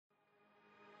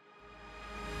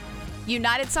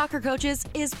United Soccer Coaches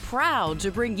is proud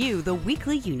to bring you the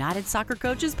weekly United Soccer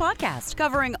Coaches podcast,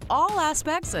 covering all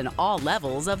aspects and all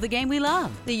levels of the game we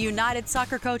love. The United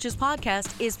Soccer Coaches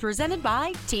podcast is presented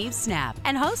by Team Snap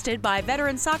and hosted by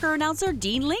veteran soccer announcer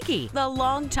Dean Linke, the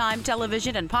longtime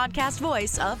television and podcast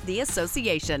voice of the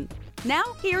association. Now,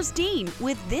 here's Dean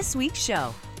with this week's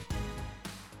show.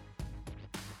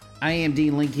 I am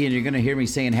Dean Linke, and you're going to hear me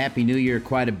saying Happy New Year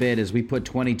quite a bit as we put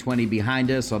 2020 behind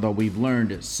us, although we've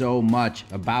learned so much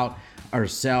about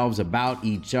ourselves, about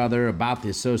each other, about the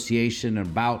association,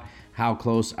 about how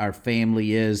close our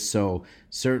family is. So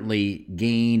certainly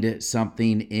gained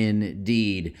something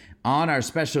indeed. On our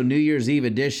special New Year's Eve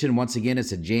edition, once again,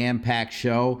 it's a jam-packed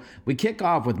show. We kick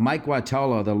off with Mike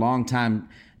Watola, the longtime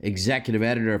executive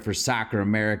editor for Soccer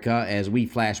America, as we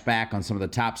flash back on some of the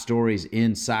top stories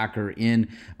in soccer in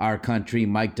our country.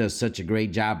 Mike does such a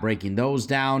great job breaking those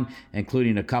down,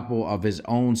 including a couple of his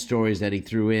own stories that he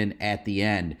threw in at the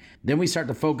end. Then we start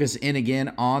to focus in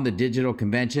again on the digital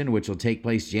convention, which will take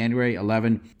place January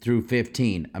 11 through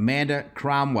 15. Amanda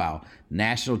Cromwell,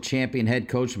 national champion head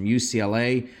coach from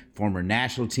UCLA, former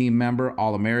national team member,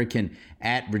 All-American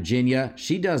at Virginia.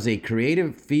 She does a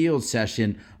creative field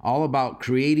session all about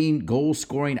creating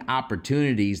goal-scoring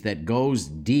opportunities that goes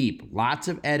deep. Lots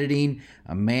of editing.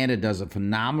 Amanda does a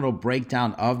phenomenal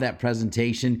breakdown of that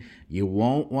presentation. You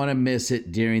won't want to miss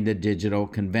it during the digital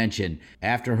convention.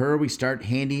 After her, we start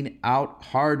handing out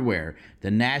hardware.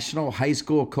 The National High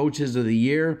School Coaches of the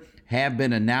Year have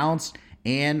been announced.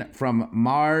 And from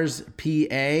Mars,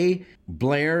 PA,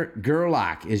 Blair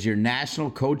Gerlach is your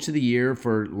National Coach of the Year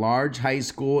for large high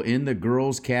school in the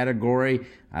girls category.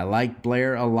 I like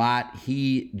Blair a lot.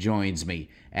 He joins me.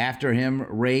 After him,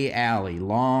 Ray Alley,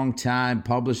 longtime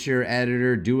publisher,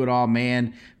 editor, do-it-all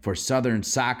man for Southern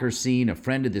Soccer Scene, a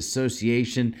friend of the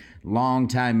association,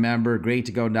 longtime member. Great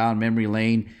to go down memory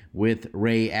lane with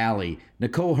Ray Alley.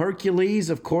 Nicole Hercules,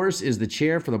 of course, is the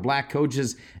chair for the Black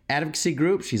Coaches Advocacy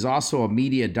Group. She's also a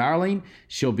media darling.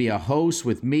 She'll be a host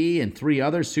with me and three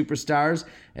other superstars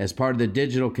as part of the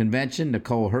digital convention.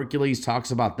 Nicole Hercules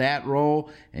talks about that role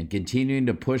and continuing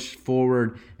to push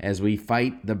forward as we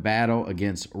fight the battle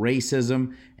against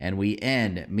racism. And we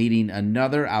end meeting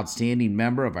another outstanding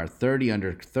member of our 30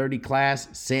 under 30 class,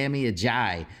 Sammy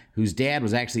Ajayi, whose dad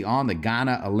was actually on the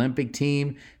Ghana Olympic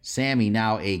team. Sammy,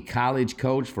 now a college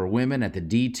coach for women at the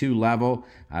D2 level.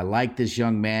 I like this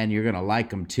young man. You're going to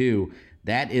like him too.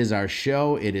 That is our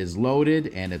show. It is loaded,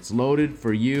 and it's loaded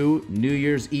for you New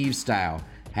Year's Eve style.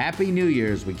 Happy New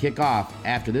Year's. We kick off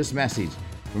after this message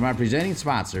from our presenting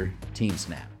sponsor, Team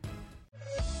Snap.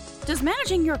 Does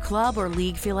managing your club or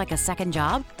league feel like a second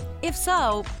job? If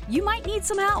so, you might need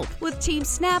some help. With Team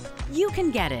Snap, you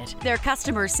can get it. Their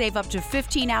customers save up to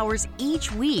 15 hours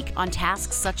each week on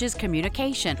tasks such as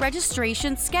communication,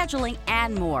 registration, scheduling,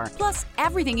 and more. Plus,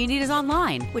 everything you need is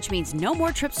online, which means no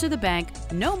more trips to the bank,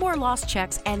 no more lost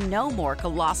checks, and no more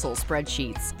colossal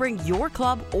spreadsheets. Bring your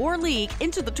club or league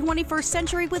into the 21st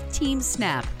century with Team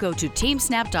Snap. Go to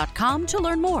teamsnap.com to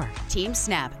learn more. Team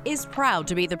Snap is proud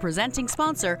to be the presenting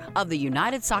sponsor of the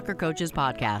United Soccer Coaches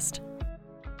podcast.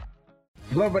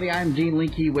 Hello, everybody. I'm Dean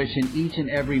Linke, wishing each and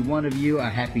every one of you a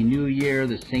Happy New Year,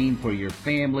 the same for your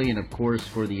family, and, of course,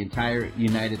 for the entire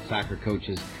United Soccer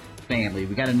Coaches family.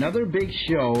 We got another big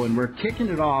show, and we're kicking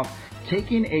it off,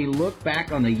 taking a look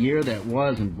back on the year that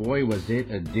was, and boy, was it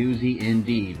a doozy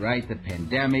indeed, right? The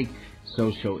pandemic,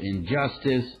 social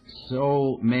injustice,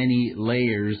 so many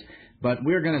layers. But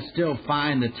we're going to still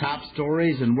find the top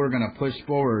stories, and we're going to push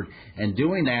forward. And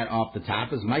doing that off the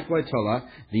top is Mike Watola,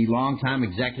 the longtime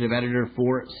executive editor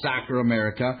for Soccer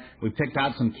America. We picked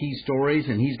out some key stories,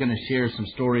 and he's going to share some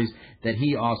stories that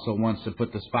he also wants to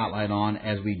put the spotlight on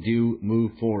as we do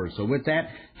move forward. So with that,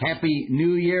 Happy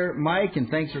New Year, Mike, and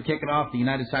thanks for kicking off the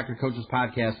United Soccer Coaches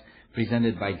podcast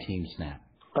presented by Team Snap.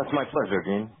 That's my pleasure,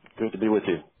 Dean. Good to be with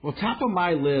you. Well, top of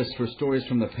my list for stories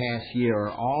from the past year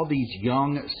are all these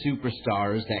young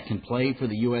superstars that can play for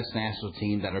the U.S. national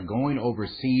team that are going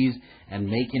overseas and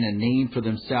making a name for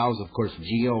themselves. Of course,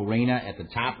 Gio Reyna at the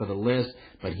top of the list,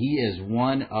 but he is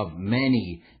one of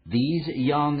many. These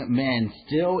young men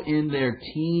still in their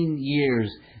teen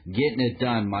years getting it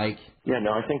done, Mike. Yeah,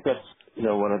 no, I think that's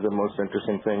one of the most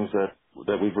interesting things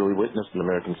that we've really witnessed in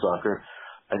American soccer.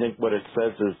 I think what it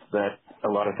says is that a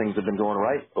lot of things have been going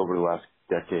right over the last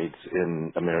decades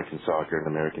in American soccer and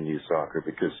American youth soccer,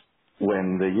 because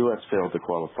when the U.S. failed to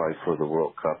qualify for the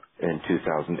World Cup in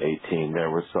 2018, there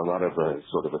was a lot of a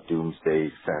sort of a doomsday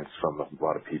sense from a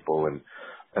lot of people, and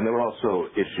And there were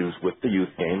also issues with the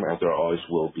youth game, as there always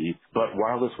will be. But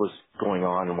while this was going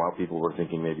on and while people were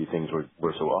thinking maybe things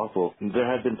were so awful, there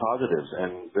had been positives.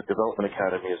 And the Development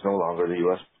Academy is no longer the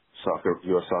U.S.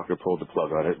 Soccer pulled the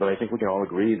plug on it. But I think we can all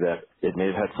agree that it may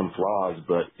have had some flaws,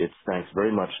 but it's thanks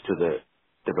very much to the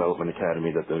Development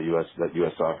Academy that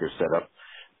U.S. Soccer set up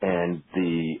and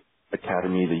the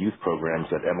academy, the youth programs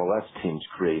that MLS teams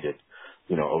created,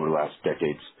 over the last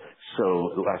decade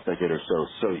or so.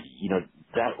 So,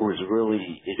 that was it really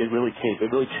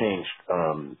changed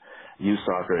youth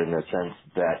soccer in the sense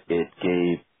that it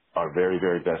gave our very,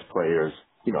 very best players,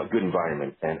 a good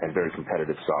environment and very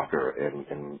competitive soccer.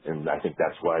 And I think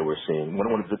that's why we're seeing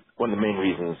one of the main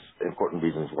reasons, important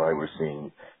reasons why we're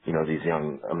seeing, these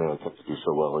young Americans do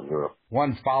so well in Europe.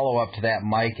 One follow-up to that,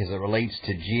 Mike, as it relates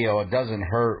to Gio, it doesn't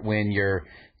hurt when your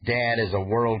dad is a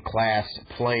world-class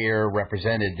player,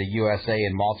 represented the USA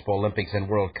in multiple Olympics and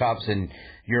World Cups, and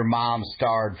your mom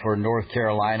starred for North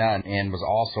Carolina and was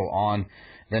also on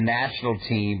the national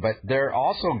team. But they're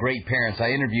also great parents.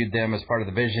 I interviewed them as part of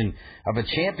the Vision of a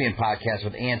Champion podcast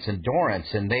with Anson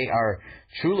Dorrance, and they are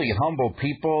truly humble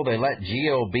people. They let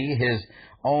Gio be his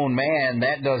own man.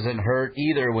 That doesn't hurt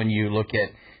either when you look at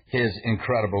his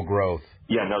incredible growth.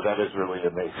 Yeah, no, that is really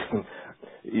amazing.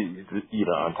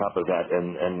 On top of that,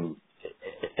 and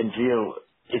Gio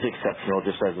is exceptional,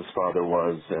 just as his father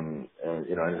was, and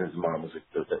his mom was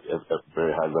a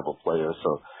very high level player.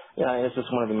 So, yeah, it's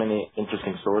just one of the many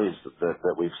interesting stories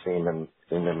that we've seen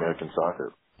in American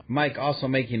soccer. Mike, also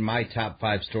making my top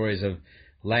 5 stories of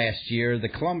last year, the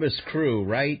Columbus Crew,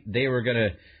 right? They were going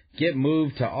to get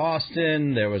moved to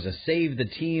Austin. There was a Save the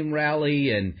Team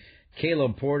rally, and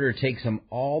Caleb Porter takes them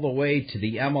all the way to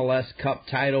the MLS Cup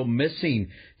title, missing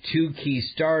 2 key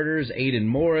starters. Aiden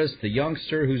Morris, the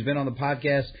youngster who's been on the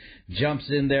podcast, jumps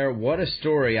in there. What a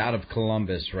story out of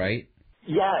Columbus, right?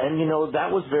 Yeah, and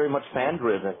that was very much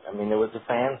fan-driven. I mean, it was the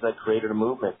fans that created a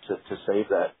movement to save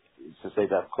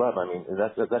that club. I mean,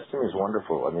 that to me is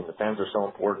wonderful. I mean, the fans are so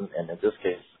important, and in this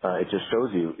case, it just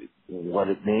shows you what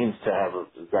it means to have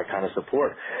that kind of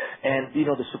support. And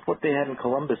the support they had in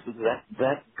Columbus,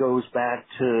 that goes back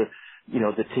to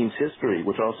the team's history,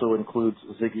 which also includes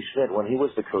Ziggy Schmidt when he was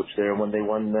the coach there, when they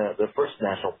won their first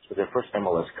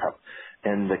MLS Cup,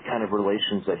 and the kind of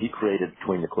relations that he created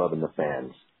between the club and the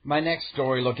fans. My next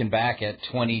story, looking back at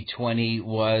 2020,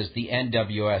 was the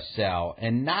NWSL,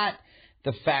 and not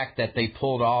the fact that they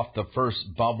pulled off the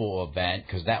first bubble event,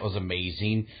 because that was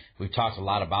amazing. We've talked a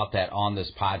lot about that on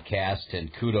this podcast,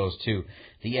 and kudos to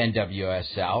the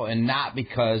NWSL, and not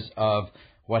because of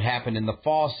what happened in the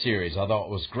fall series, although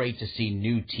it was great to see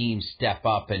new teams step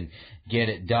up and get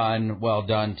it done. Well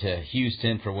done to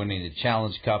Houston for winning the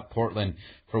Challenge Cup, Portland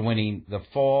for winning the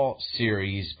fall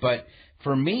series. But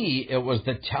for me, it was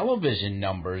the television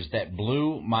numbers that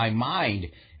blew my mind.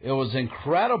 It was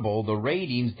incredible, the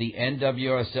ratings the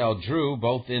NWSL drew,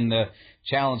 both in the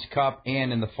Challenge Cup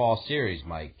and in the fall series,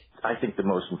 Mike. I think the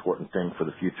most important thing for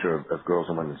the future of girls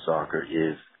and women's soccer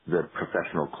is the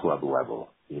professional club level.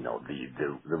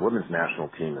 The women's national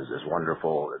team is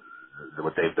wonderful.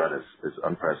 What they've done is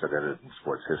unprecedented in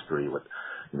sports history. What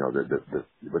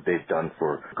they've done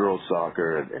for girls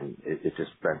soccer, and it's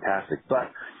just fantastic.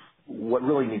 But what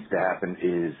really needs to happen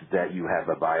is that you have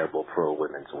a viable pro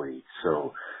women's league.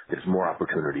 So there's more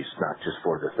opportunities, not just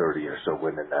for the 30 or so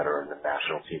women that are in the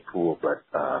national team pool, but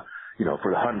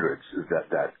for the hundreds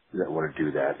that want to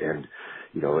do that. And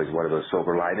as one of those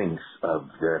silver linings of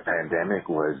the pandemic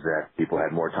was that people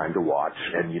had more time to watch,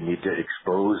 and you need to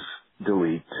expose the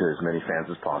league to as many fans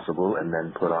as possible, and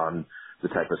then put on the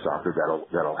type of soccer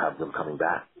that'll have them coming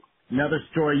back. Another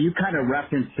story, you kind of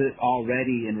referenced it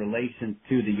already in relation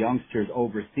to the youngsters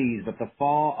overseas, but the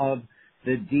fall of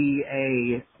the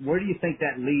DA, where do you think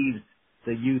that leaves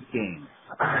the youth game?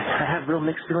 I have real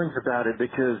mixed feelings about it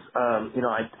because,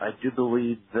 I do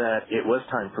believe that it was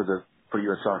time for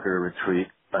U.S. Soccer to retreat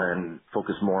and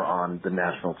focus more on the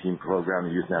national team program,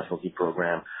 the youth national team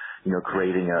program,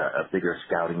 creating a bigger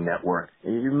scouting network.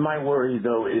 My worry,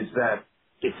 though, is that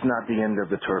it's not the end of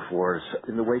the turf wars.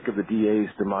 In the wake of the DA's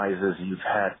demises, you've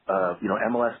had,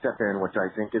 MLS step in, which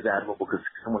I think is admirable because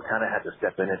someone kind of had to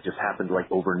step in. It just happened like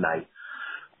overnight.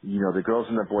 The girls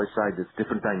and the boys side, it's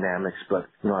different dynamics, but,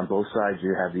 on both sides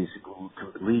you have these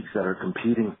leagues that are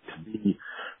competing to be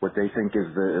what they think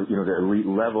is the elite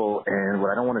level. And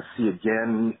what I don't want to see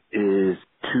again is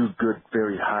 2 good,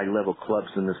 very high level clubs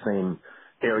in the same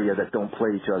area that don't play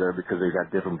each other because they've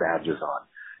got different badges on.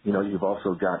 You've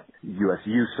also got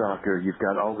USU soccer. You've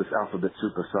got all this alphabet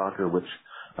soup of soccer, which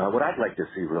what I'd like to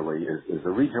see really is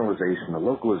the regionalization, the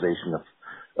localization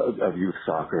of youth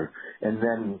soccer, and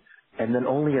then And then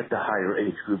only at the higher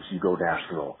age groups you go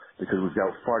national, because we've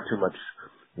got far too much,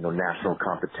 national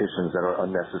competitions that are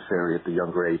unnecessary at the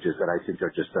younger ages that I think are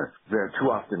just they're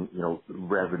too often,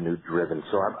 revenue driven.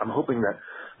 So I'm hoping that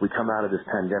we come out of this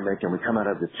pandemic and we come out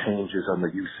of the changes on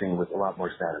the youth scene with a lot more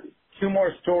sanity. Two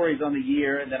more stories on the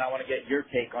year, and then I want to get your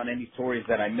take on any stories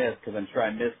that I missed, because I'm sure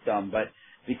I missed some. But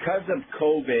because of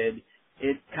COVID,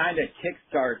 it kind of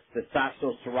kickstarts the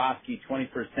Sasso Swarovski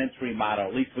 21st Century model.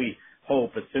 At least we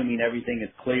hope, assuming everything is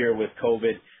clear with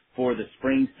COVID for the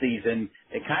spring season.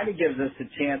 It kind of gives us a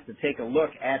chance to take a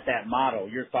look at that model.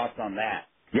 Your thoughts on that?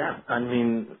 Yeah, I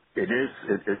mean, it is.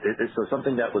 It's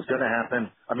something that was going to happen.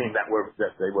 I mean, that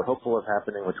they were hopeful of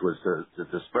happening, which was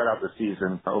to spread out the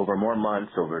season over more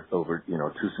months, over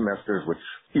 2 semesters, which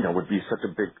would be such a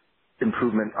big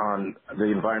improvement on the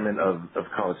environment of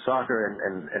college soccer,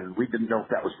 and we didn't know if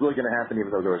that was really going to happen, even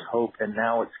though there was hope. And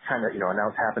now it's kind of now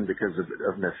it's happened because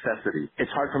of necessity. It's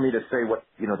hard for me to say what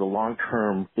the long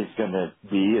term is going to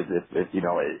be. Is it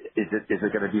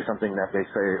going to be something that they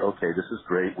say, okay, this is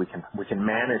great, we can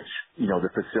manage the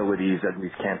facilities at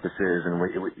these campuses, and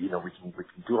we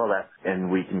can do all that,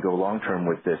 and we can go long term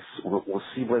with this. We'll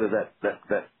see whether that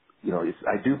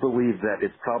I do believe that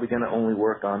it's probably going to only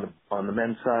work on the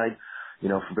men's side.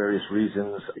 For various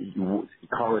reasons.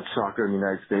 College soccer in the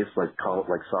United States, like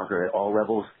soccer at all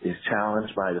levels, is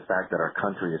challenged by the fact that our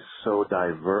country is so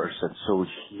diverse and so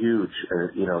huge.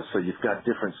 So you've got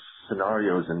different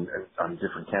scenarios and on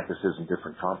different campuses and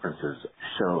different conferences.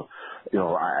 So,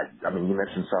 I mean, you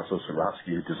mentioned Sasso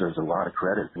Swarovski, who deserves a lot of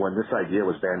credit. When this idea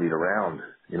was bandied around,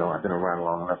 I've been around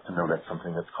long enough to know that's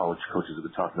something that college coaches have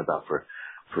been talking about for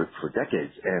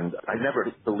decades, and I never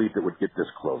believed it would get this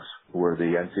close, where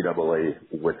the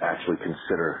NCAA would actually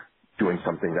consider doing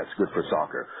something that's good for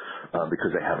soccer,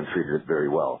 because they haven't treated it very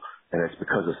well. And it's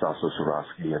because of Sasso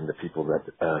Swarovski and the people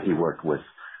that he worked with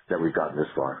that we've gotten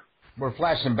this far. We're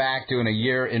flashing back, doing a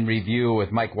year in review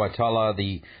with Mike Watala,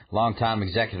 the longtime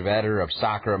executive editor of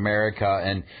Soccer America.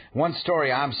 And one story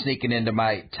I'm sneaking into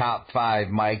my top 5,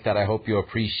 Mike, that I hope you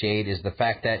appreciate is the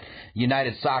fact that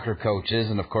United Soccer Coaches,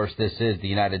 and of course this is the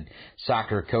United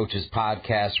Soccer Coaches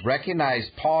podcast,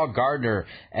 recognized Paul Gardner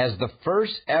as the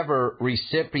first ever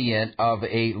recipient of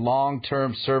a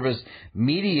long-term service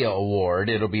media award.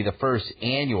 It'll be the first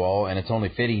annual, and it's only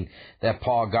fitting that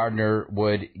Paul Gardner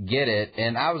would get it.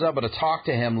 And I was able to talk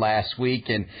to him last week,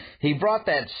 and he brought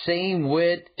that same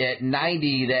wit at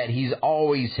 90 that he's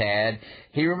always had.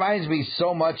 He reminds me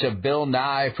so much of Bill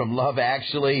Nye from Love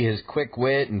Actually, his quick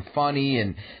wit and funny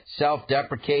and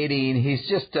self-deprecating. He's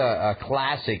just a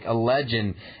classic, a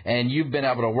legend, and you've been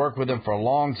able to work with him for a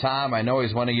long time. I know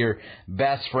he's one of your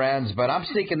best friends, but I'm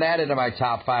sneaking that into my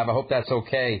top 5. I hope that's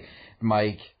okay,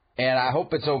 Mike. And I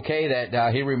hope it's okay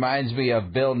that he reminds me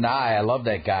of Bill Nye. I love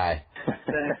that guy.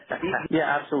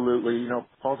 Yeah, absolutely.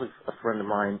 Paul's a friend of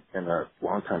mine and a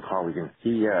longtime colleague, and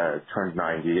he turned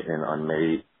 90 on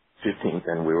May 15th,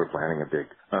 and we were planning a big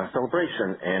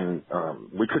celebration, and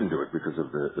we couldn't do it because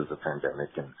of the pandemic.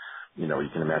 And you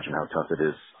can imagine how tough it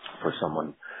is for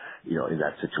someone in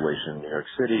that situation in New York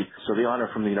City. So the honor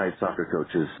from the United Soccer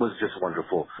Coaches was just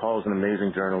wonderful. Paul's an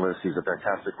amazing journalist. He's a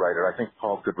fantastic writer. I think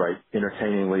Paul could write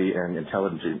entertainingly and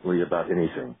intelligently about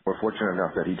anything. We're fortunate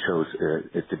enough that he chose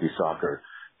it to be soccer.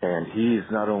 And he's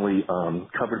not only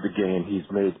covered the game, he's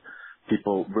made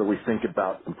people really think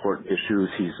about important issues.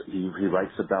 He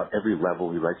writes about every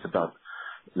level. He writes about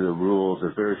the rules.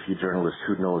 There's very few journalists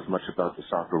who know as much about the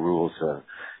soccer rules.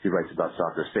 He writes about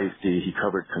soccer safety. He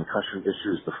covered concussion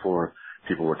issues before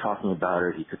people were talking about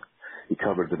it. He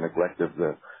covered the neglect of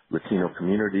the Latino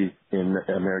community in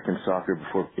American soccer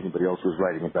before anybody else was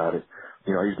writing about it.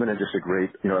 He's been just a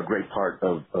great part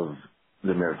of the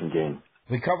American game.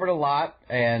 We covered a lot,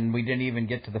 and we didn't even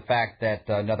get to the fact that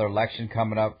another election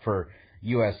coming up for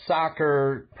U.S.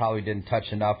 soccer. Probably didn't touch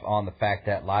enough on the fact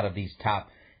that a lot of these top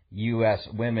U.S.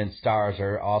 women's stars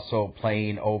are also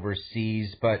playing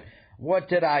overseas. But what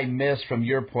did I miss from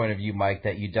your point of view, Mike,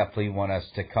 that you definitely want us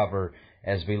to cover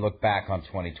as we look back on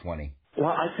 2020? Well,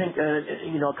 I think,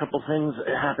 a couple things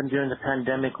happened during the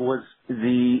pandemic was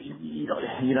the,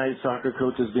 United Soccer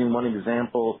Coaches being one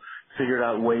example, figured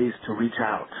out ways to reach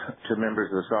out to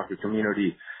members of the soccer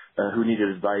community who needed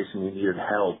advice and who needed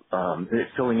help,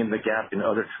 filling in the gap in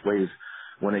other ways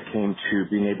when it came to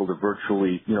being able to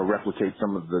virtually, replicate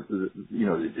some of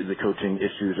the coaching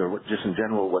issues or just in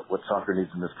general what soccer needs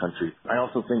in this country. I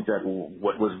also think that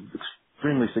what was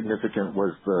extremely significant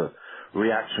was the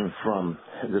reaction from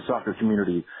the soccer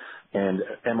community and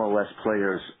MLS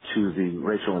players to the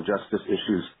racial injustice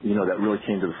issues, that really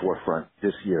came to the forefront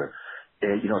this year.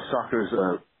 Soccer is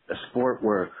a sport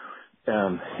where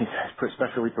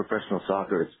especially professional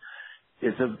soccer,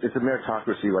 it's a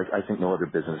meritocracy like I think no other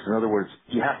business. In other words,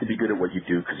 you have to be good at what you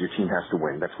do because your team has to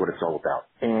win. That's what it's all about.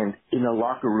 And in a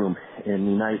locker room in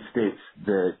the United States,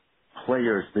 the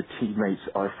players, the teammates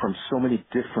are from so many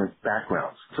different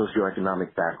backgrounds,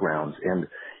 socioeconomic backgrounds, and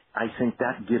I think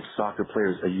that gives soccer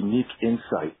players a unique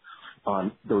insight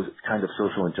on those kind of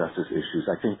social injustice issues.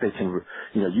 I think they can,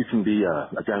 you can be a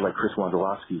guy like Chris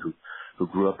Wondolowski who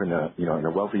grew up in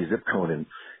a wealthy zip code in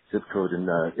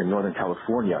Northern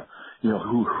California,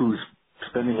 who's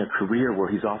spending a career where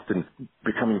he's often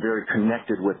becoming very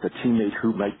connected with a teammate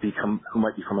who might be from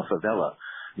a favela.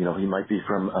 He might be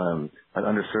from an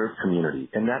underserved community.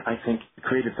 And that, I think,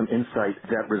 created some insight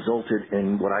that resulted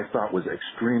in what I thought was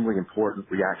extremely important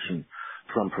reaction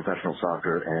from professional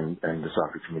soccer and the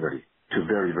soccer community to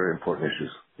very, very important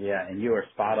issues. Yeah, and you are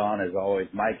spot on as always.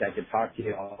 Mike, I could talk to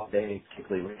you all day,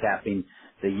 particularly recapping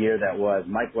the year that was.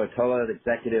 Mike Watola, the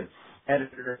executive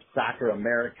editor of Soccer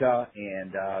America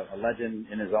and a legend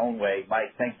in his own way.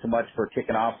 Mike, thanks so much for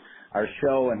kicking off our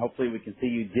show, and hopefully we can see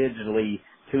you digitally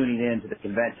tuning in to the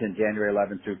convention January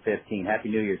 11th through 15th. Happy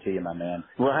New Year to you, my man.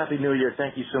 Well, Happy New Year.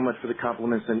 Thank you so much for the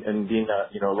compliments, and Dean,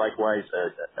 likewise,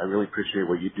 I really appreciate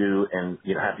what you do, and,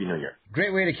 Happy New Year.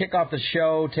 Great way to kick off the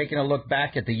show, taking a look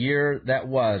back at the year that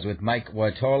was with Mike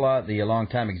Watola, the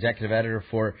longtime executive editor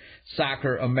for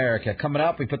Soccer America. Coming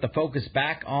up, we put the focus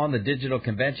back on the digital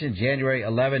convention, January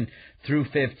 11 through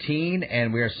 15,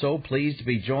 and we are so pleased to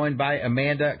be joined by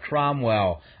Amanda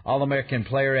Cromwell, All-American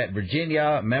player at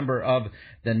Virginia, member of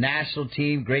the national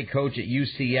team, great coach at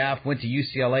UCF, went to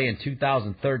UCLA in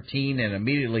 2013 and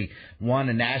immediately won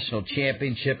a national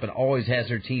championship and always has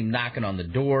her team knocking on the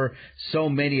door. So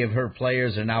many of her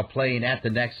players are now playing at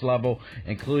the next level,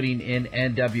 including in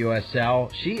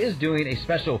NWSL. She is doing a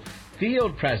special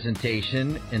field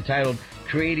presentation entitled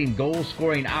Creating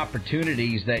Goal-Scoring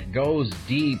Opportunities that goes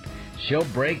deep. She'll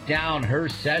break down her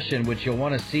session, which you'll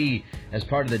want to see as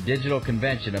part of the digital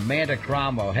convention. Amanda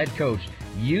Cromwell, head coach,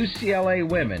 UCLA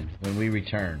Women, when we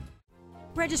return.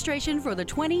 Registration for the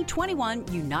 2021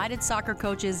 United Soccer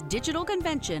Coaches Digital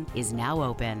Convention is now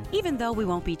open. Even though we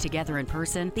won't be together in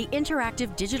person, the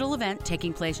interactive digital event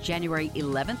taking place January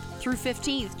 11th through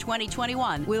 15th,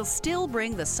 2021 will still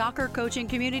bring the soccer coaching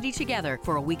community together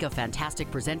for a week of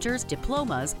fantastic presenters,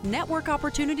 diplomas, network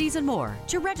opportunities, and more.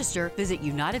 To register, visit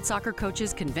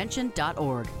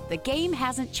UnitedSoccerCoachesConvention.org. The game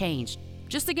hasn't changed,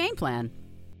 just the game plan.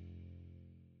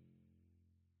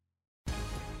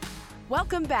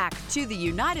 Welcome back to the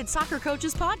United Soccer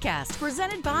Coaches Podcast,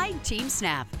 presented by Team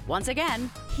Snap. Once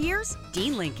again, here's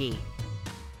Dean Linke.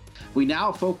 We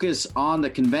now focus on the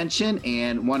convention,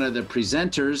 and one of the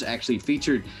presenters actually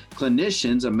featured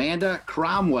clinicians, Amanda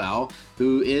Cromwell,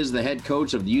 who is the head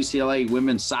coach of the UCLA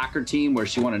women's soccer team, where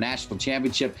she won a national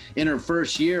championship in her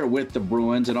first year with the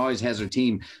Bruins and always has her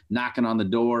team knocking on the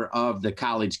door of the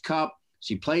College Cup.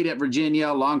 She played at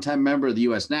Virginia, longtime member of the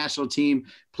U.S. national team,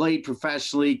 played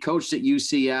professionally, coached at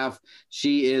UCF.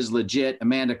 She is legit.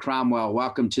 Amanda Cromwell,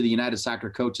 welcome to the United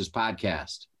Soccer Coaches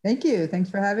Podcast. Thank you.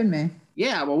 Thanks for having me.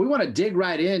 Yeah, well, we want to dig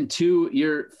right into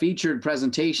your featured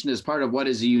presentation as part of what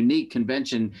is a unique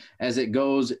convention as it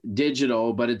goes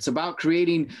digital, but it's about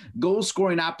creating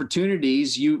goal-scoring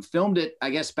opportunities. You filmed it,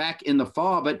 I guess, back in the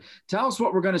fall, but tell us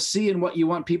what we're going to see and what you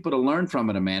want people to learn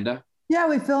from it, Amanda. Yeah,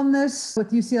 we filmed this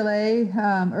with UCLA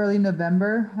early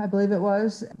November, I believe it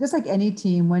was. Just like any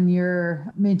team, when you're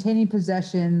maintaining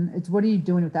possession, it's what are you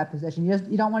doing with that possession?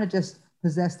 You don't want to just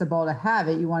possess the ball to have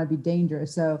it. You want to be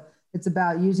dangerous. So it's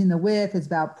about using the width. It's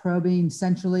about probing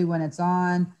centrally when it's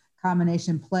on,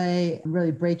 combination play,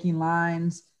 really breaking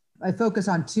lines. I focus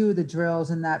on two of the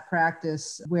drills in that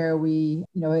practice where we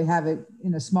have it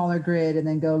in a smaller grid and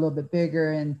then go a little bit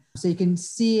bigger. And so you can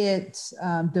see it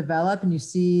develop, and you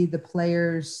see the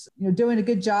players, doing a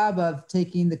good job of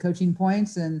taking the coaching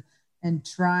points and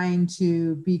trying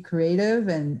to be creative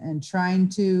and trying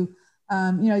to,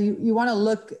 you want to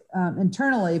look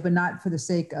internally, but not for the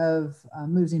sake of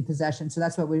losing possession. So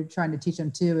that's what we're trying to teach them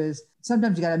too, is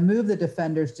sometimes you got to move the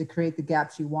defenders to create the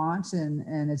gaps you want,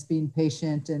 and it's being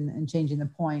patient and changing the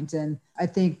point. And I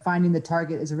think finding the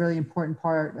target is a really important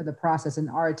part of the process in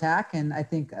our attack. And I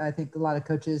think a lot of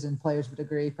coaches and players would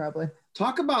agree probably.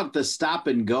 Talk about the stop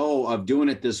and go of doing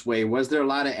it this way. Was there a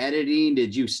lot of editing?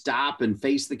 Did you stop and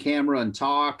face the camera and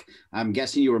talk? I'm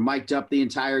guessing you were mic'd up the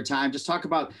entire time. Just talk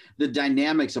about the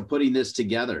dynamics of putting this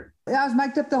together. Yeah, I was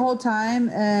mic'd up the whole time,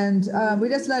 and we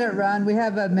just let it run. We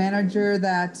have a manager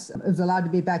that is allowed to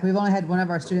be back. We've only had one of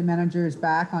our student managers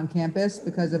back on campus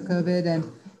because of COVID,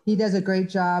 and he does a great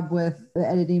job with the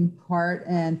editing part,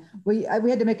 and we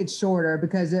had to make it shorter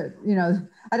because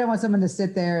I don't want someone to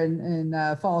sit there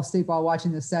and fall asleep while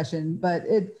watching the session. But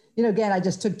again, I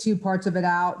just took 2 parts of it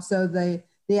out, so the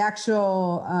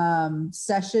actual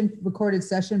recorded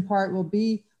session part will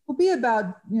be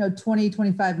about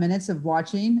 20-25 minutes of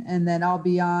watching, and then I'll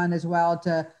be on as well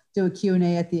to do a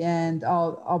Q&A at the end.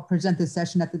 I'll present the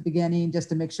session at the beginning just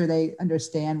to make sure they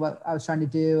understand what I was trying to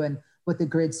do and what the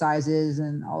grid size is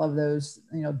and all of those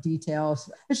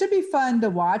details. It should be fun to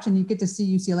watch, and you get to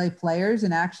see UCLA players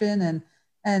in action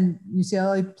and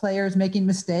UCLA players making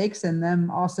mistakes and them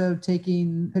also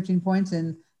taking pitching points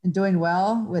and doing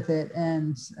well with it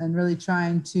and really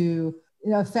trying to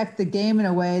affect the game in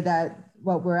a way that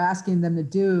what we're asking them to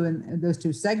do in those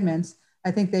 2 segments.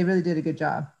 I think they really did a good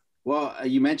job. Well,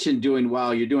 you mentioned doing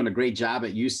well. You're doing a great job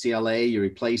at UCLA. You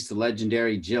replaced the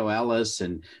legendary Jill Ellis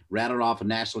and rattled off a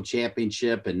national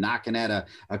championship and knocking at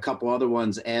a couple other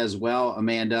ones as well,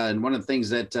 Amanda. And one of the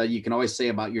things that you can always say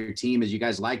about your team is you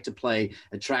guys like to play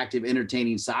attractive,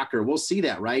 entertaining soccer. We'll see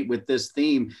that, right, with this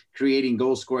theme, creating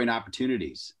goal-scoring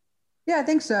opportunities. Yeah, I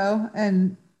think so.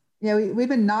 And, we've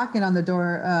been knocking on the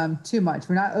door too much.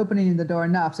 We're not opening the door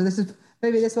enough. So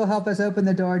maybe this will help us open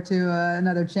the door to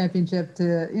another championship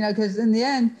because in the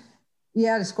end, you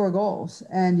have to score goals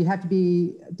and you have to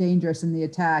be dangerous in the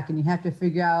attack, and you have to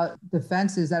figure out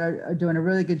defenses that are doing a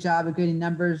really good job of getting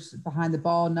numbers behind the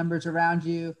ball, numbers around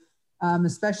you.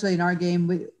 Especially in our game,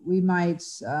 we might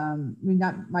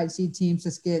see teams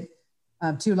just get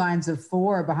 2 lines of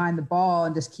 4 behind the ball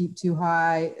and just keep too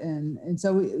high. And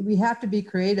so we have to be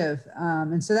creative.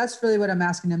 And so that's really what I'm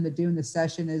asking them to do in this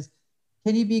session is,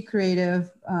 can you be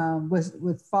creative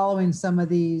with following some of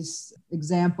these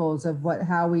examples of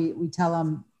how we tell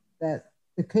them that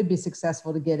it could be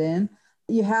successful to get in?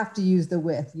 You have to use the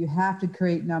width. You have to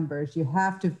create numbers. You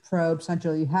have to probe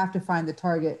centrally. You have to find the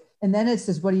target. And then it's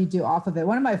just, what do you do off of it?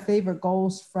 One of my favorite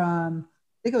goals from,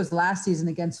 I think it was last season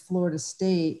against Florida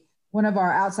State, one of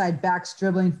our outside backs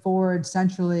dribbling forward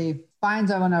centrally finds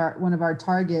one of our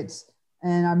targets,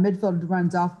 and our midfielder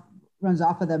runs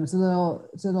off of them. It's a little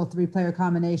 3-player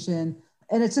combination.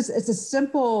 And it's a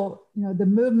simple, the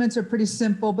movements are pretty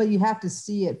simple, but you have to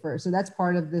see it first. So that's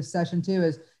part of this session too,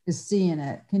 is seeing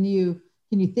it. Can you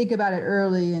think about it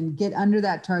early and get under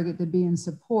that target to be in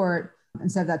support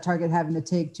instead of that target having to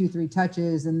take 2-3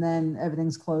 touches and then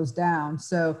everything's closed down.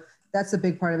 So that's a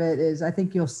big part of it. Is I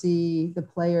think you'll see the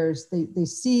players, they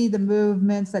see the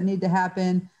movements that need to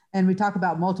happen. And we talk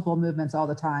about multiple movements all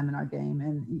the time in our game.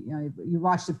 And, you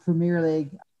watch the Premier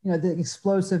League, the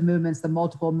explosive movements, the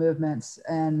multiple movements,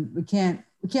 and we can't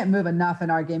move enough in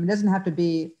our game. It doesn't have to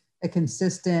be a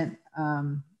consistent,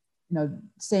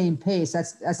 same pace.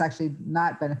 That's actually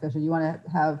not beneficial. You want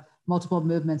to have multiple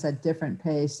movements at different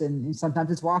pace. And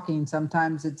sometimes it's walking,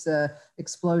 sometimes it's a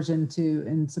explosion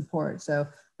in support. So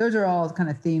those are all kind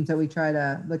of themes that we try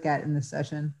to look at in this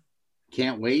session.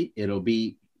 Can't wait. It'll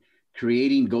be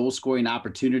creating goal-scoring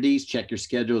opportunities. Check your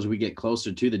schedule as we get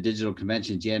closer to the digital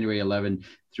convention, January 11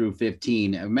 through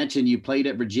 15. I mentioned you played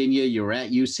at Virginia. You were at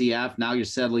UCF. Now you're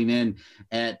settling in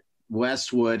at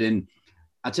Westwood. And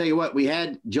I'll tell you what, we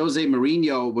had Jose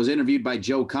Mourinho was interviewed by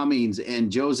Joe Cummings,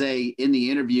 and Jose in the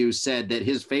interview said that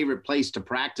his favorite place to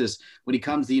practice when he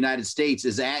comes to the United States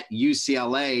is at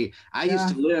UCLA. I used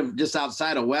to live just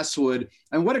outside of Westwood,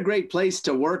 and what a great place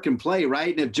to work and play, right?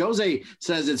 And if Jose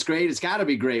says it's great, it's got to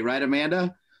be great, right,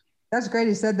 Amanda? That's great.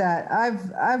 He said that. I've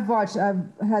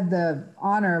had the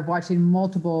honor of watching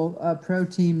multiple pro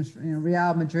teams,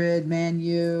 Real Madrid, Man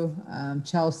U,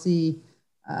 Chelsea.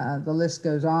 The list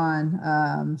goes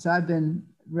on. So I've been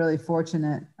really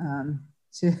fortunate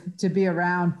to be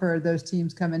around for those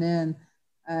teams coming in.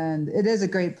 And it is a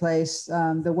great place.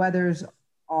 The weather's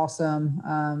awesome.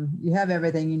 You have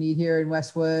everything you need here in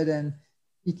Westwood, and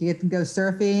you can get to go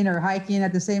surfing or hiking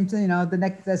at the same time,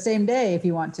 the same day if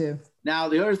you want to. Now,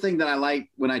 the other thing that I like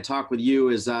when I talk with you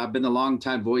is I've been the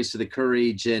longtime voice of the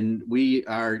Courage, and we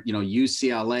are,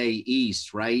 UCLA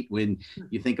East, right? When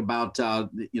you think about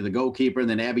the goalkeeper, and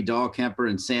then Abby Dahlkemper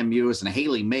and Sam Mewis and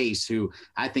Haley Mace, who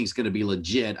I think is going to be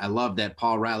legit. I love that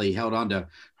Paul Riley held on to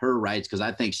her rights because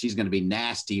I think she's going to be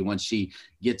nasty once she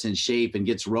gets in shape and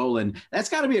gets rolling. That's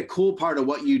got to be a cool part of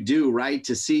what you do, right?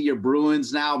 To see your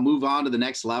Bruins now move on to the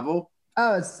next level.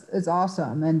 Oh, it's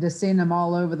awesome. And just seeing them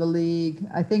all over the league.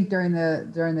 I think during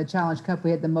the Challenge Cup,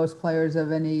 we had the most players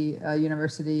of any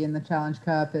university in the Challenge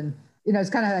Cup. And, it's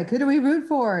kind of like, who do we root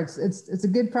for? It's a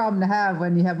good problem to have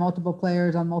when you have multiple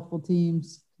players on multiple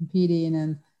teams competing.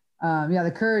 And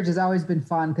the Courage has always been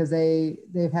fun because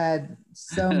they've had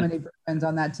so many friends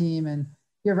on that team. And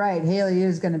you're right. Haley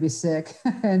is going to be sick,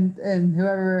 and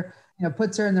whoever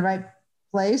puts her in the right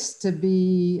place to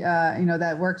be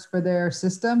that works for their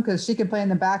system, because she can play in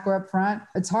the back or up front.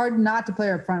 It's hard not to play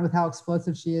her up front with how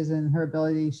explosive she is and her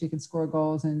ability. She can score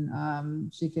goals,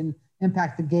 and she can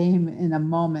impact the game in a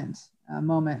moment.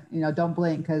 Don't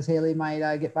blink, because Haley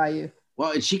might get by you.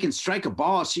 Well, and she can strike a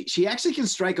ball. She actually can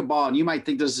strike a ball, and you might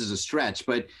think this is a stretch,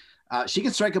 but she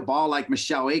can strike a ball like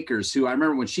Michelle Akers, who I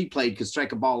remember when she played could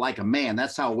strike a ball like a man.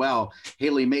 That's how well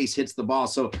Haley Mace hits the ball.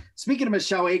 So speaking of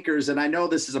Michelle Akers, and I know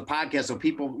this is a podcast, so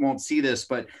people won't see this,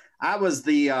 but I was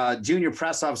the junior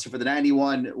press officer for the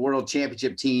 91 World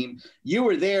Championship team. You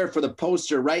were there for the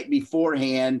poster right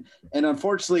beforehand. And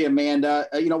unfortunately, Amanda,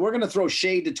 we're going to throw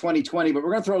shade to 2020, but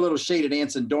we're going to throw a little shade at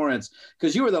Anson Dorrance,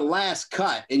 because you were the last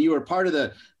cut and you were part of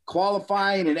the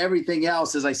qualifying and everything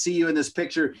else, as I see you in this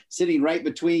picture sitting right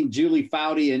between Julie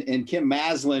Foudy and Kim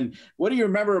Maslin. What do you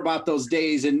remember about those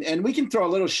days? And we can throw a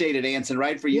little shade at Anson,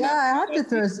 right? For you. Yeah,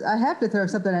 I have to throw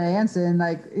something at Anson.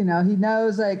 He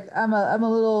knows I'm a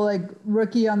little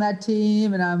rookie on that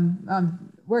team, and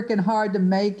I'm working hard to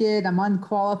make it. I'm on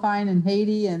qualifying in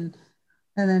Haiti, and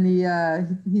then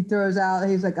he throws out,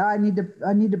 he's like, I need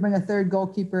to bring a third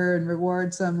goalkeeper and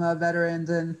reward some veterans.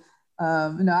 And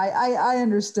I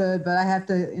understood, but I have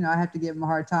to give him a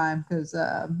hard time, because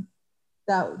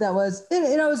that was,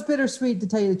 it was bittersweet, to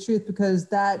tell you the truth, because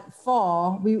that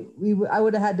fall I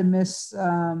would have had to miss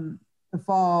the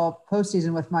fall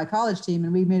postseason with my college team,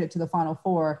 and we made it to the Final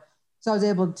Four. So I was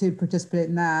able to participate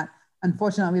in that.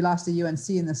 Unfortunately, we lost to UNC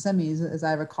in the semis, as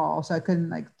I recall. So I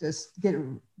couldn't just get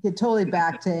totally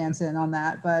back to Anson on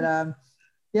that. But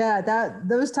yeah,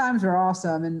 those times were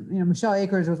awesome. And, Michelle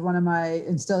Akers was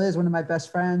and still is one of my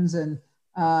best friends. And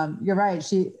you're right.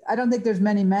 I don't think there's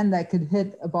many men that could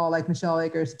hit a ball like Michelle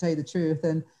Akers, to tell you the truth.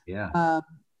 And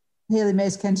Haley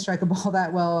Mace can strike a ball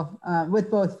that well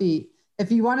with both feet.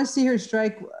 If you want to see her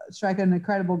strike an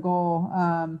incredible goal,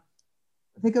 I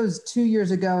think it was 2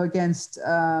 years ago against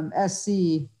SC.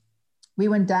 We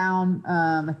went down,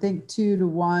 I think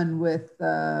 2-1 with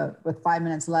 5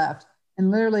 minutes left. And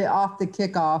literally off the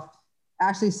kickoff,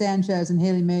 Ashley Sanchez and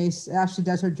Haley Mace, Ashley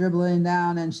does her dribbling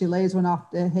down, and she lays one off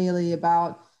to Haley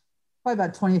probably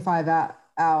about 25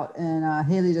 out, and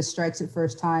Haley just strikes it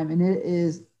first time, and it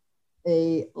is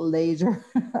a laser.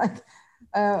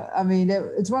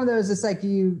 It's one of those, it's like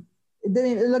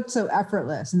it looked so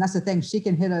effortless, and that's the thing. She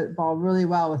can hit a ball really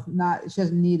well she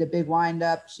doesn't need a big wind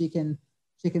up. She can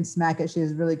smack it. She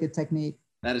has really good technique.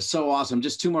 That is so awesome.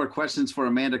 Just two more questions for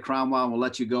Amanda Cromwell, and we'll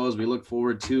let you go as we look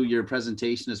forward to your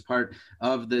presentation as part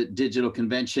of the digital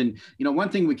convention. One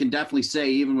thing we can definitely say,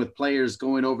 even with players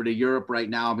going over to Europe right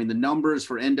now, the numbers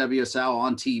for NWSL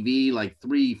on TV, like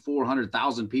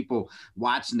 300,000-400,000 people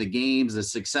watching the games, the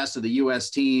success of the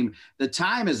U.S. team. The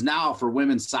time is now for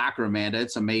women's soccer, Amanda.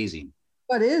 It's amazing.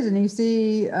 Well, it is. And you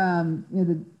see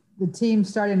the team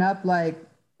starting up like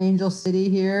Angel City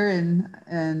here in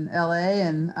LA,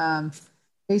 and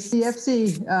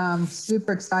ACFC,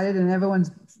 super excited, and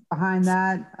everyone's behind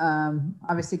that.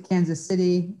 Obviously Kansas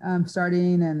City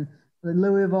starting, and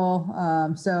Louisville.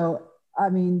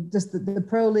 Just the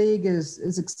pro league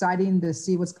is exciting to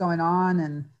see what's going on,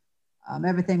 and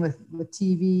everything with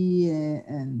TV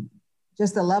and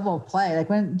just the level of play. Like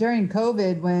during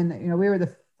COVID, when we were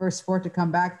the first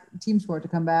team sport to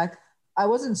come back, I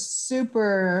wasn't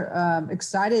super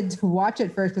excited to watch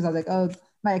it first, because I was like, oh,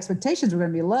 my expectations were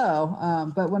going to be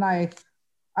low. But when I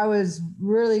was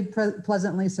really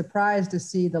pleasantly surprised to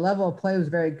see the level of play was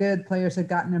very good. Players had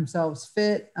gotten themselves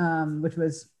fit, which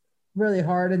was really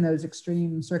hard in those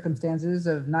extreme circumstances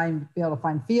of not even be able to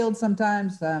find fields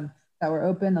sometimes that were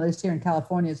open. At least here in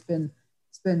California, it's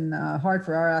been hard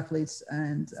for our athletes.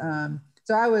 And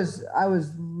so I was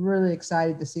really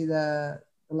excited to see the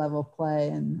level of play,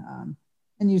 and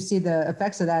you see the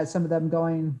effects of that. Some of them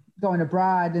going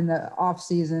abroad in the off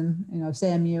season,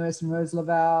 Sam Ewis and Rose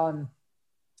Lavelle, and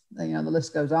the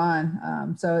list goes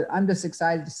on. So I'm just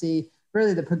excited to see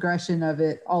really the progression of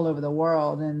it all over the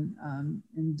world, and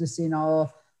just seeing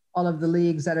all of the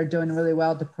leagues that are doing really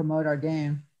well to promote our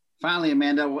game. Finally,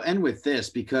 Amanda, we'll end with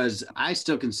this, because I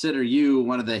still consider you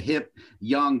one of the hip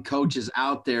young coaches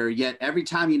out there. Yet every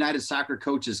time United Soccer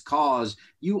Coaches calls,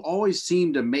 you always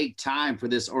seem to make time for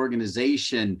this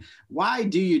organization. Why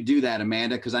do you do that,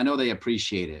 Amanda? Because I know they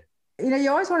appreciate it.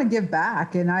 You always want to give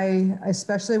back. And I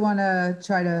especially want to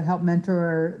try to help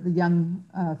mentor the young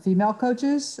female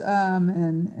coaches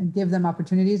and give them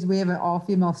opportunities. We have an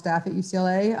all-female staff at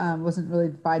UCLA. Wasn't really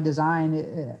by design.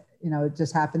 It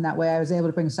just happened that way. I was able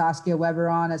to bring Saskia Weber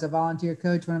on as a volunteer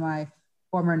coach, one of my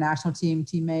former national team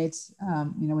teammates.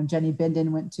 When Jenny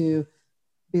Bindon went to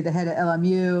be the head at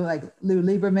LMU. Like Lou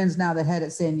Lieberman's now the head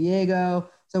at San Diego.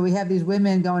 So we have these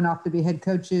women going off to be head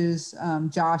coaches.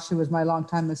 Josh, who was my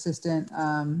longtime assistant,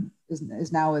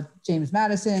 is now with James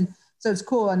Madison. So it's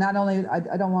cool. And not only,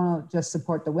 I don't want to just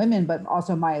support the women, but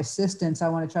also my assistants. I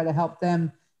want to try to help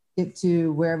them get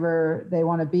to wherever they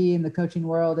want to be in the coaching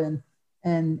world and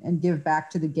give back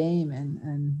to the game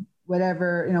and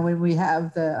whatever, when we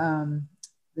have the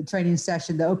training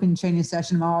session, the open training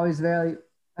session, I'm always very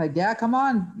like, yeah, come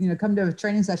on, come to a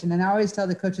training session. And I always tell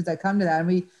the coaches that come to that.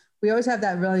 And we always have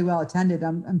that really well attended.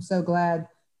 I'm so glad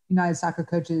United Soccer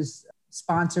Coaches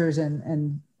sponsors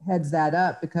and heads that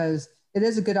up, because it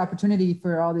is a good opportunity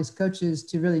for all these coaches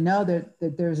to really know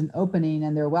that there's an opening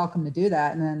and they're welcome to do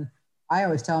that. And then I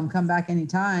always tell them, come back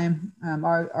anytime.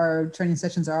 Our training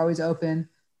sessions are always open,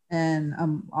 and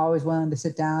I'm always willing to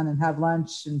sit down and have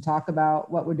lunch and talk about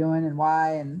what we're doing and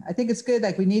why. And I think it's good.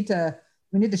 Like we need to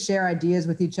share ideas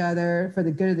with each other for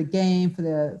the good of the game, for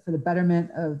the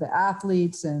betterment of the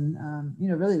athletes, and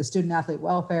really the student athlete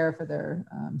welfare for their,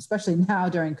 especially now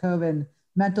during COVID,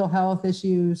 mental health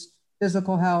issues,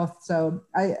 physical health. So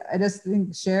I just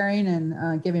think sharing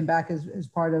and giving back is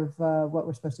part of what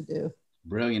we're supposed to do.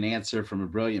 Brilliant answer from a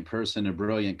brilliant person, a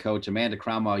brilliant coach. Amanda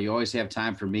Cromwell, you always have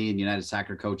time for me and United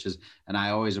Soccer Coaches, and I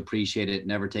always appreciate it.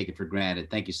 Never take it for granted.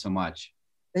 Thank you so much.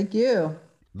 Thank you.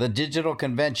 The digital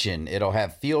convention, it'll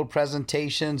have field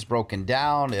presentations broken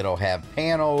down, it'll have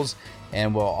panels,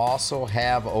 and we'll also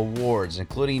have awards,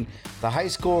 including the High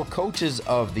School Coaches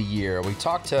of the Year. We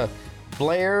talked to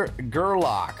Blair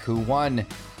Gerlach, who won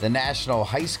the National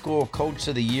High School Coach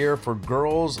of the Year for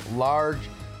girls' large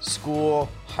school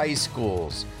high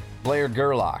schools. Blair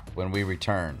Gerlach when we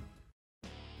return.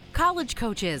 College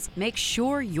coaches, make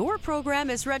sure your program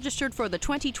is registered for the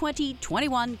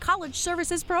 2020-21 College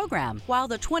Services Program. While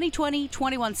the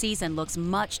 2020-21 season looks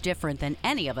much different than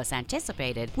any of us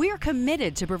anticipated, we are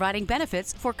committed to providing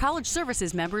benefits for College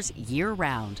Services members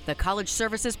year-round. The College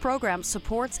Services Program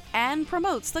supports and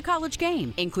promotes the college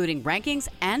game, including rankings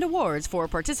and awards for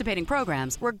participating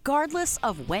programs, regardless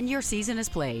of when your season is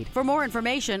played. For more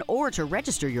information or to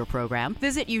register your program,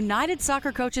 visit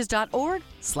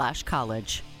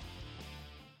unitedsoccercoaches.org/college.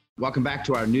 Welcome back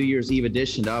to our New Year's Eve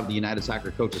edition of the United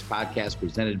Soccer Coaches podcast,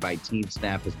 presented by Team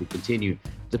Snap, as we continue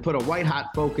to put a white-hot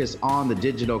focus on the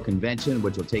digital convention,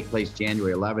 which will take place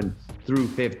January 11 through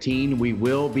 15. We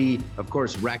will be, of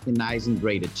course, recognizing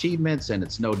great achievements, and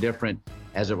it's no different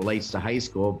as it relates to high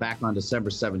school. Back on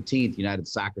December 17th, United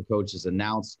Soccer Coaches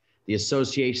announced the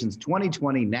association's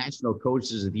 2020 National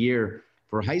Coaches of the Year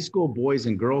for high school boys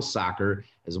and girls soccer,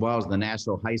 as well as the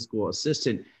National High School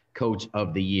Assistant Coach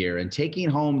of the Year. And taking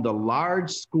home the Large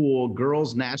School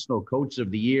Girls National Coach of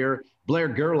the Year, Blair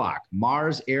Gerlach,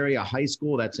 Mars Area High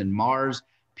School. That's in Mars,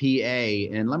 PA.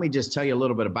 And let me just tell you a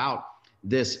little bit about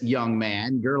this young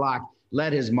man. Gerlach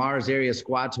led his Mars area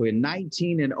squad to a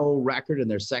 19-0 record in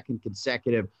their second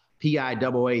consecutive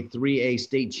PIAA 3A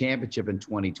state championship in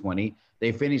 2020.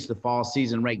 They finished the fall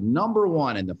season ranked number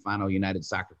 1 in the final United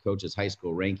Soccer Coaches high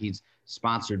school rankings,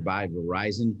 sponsored by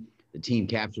Verizon. The team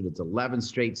captured its 11th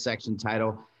straight section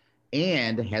title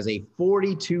and has a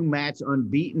 42-match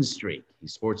unbeaten streak. He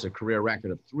sports a career record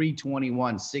of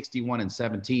 321, 61, and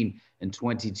 17 in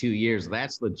 22 years.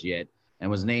 That's legit.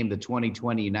 And was named the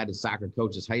 2020 United Soccer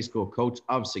Coaches High School Coach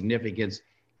of Significance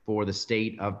for the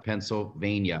state of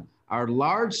Pennsylvania. Our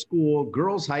Large School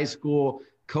Girls High School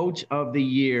Coach of the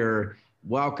Year.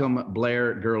 Welcome,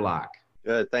 Blair Gerlach.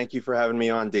 Good. Thank you for having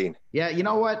me on, Dean. Yeah, you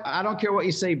know what? I don't care what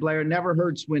you say, Blair. It never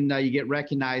hurts when you get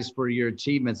recognized for your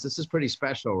achievements. This is pretty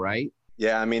special, right?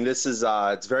 Yeah, I mean, this is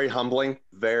it's very humbling,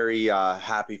 very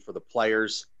happy for the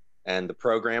players and the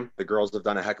program. The girls have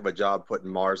done a heck of a job putting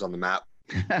Mars on the map.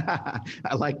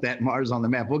 I like that, Mars on the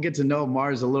map. We'll get to know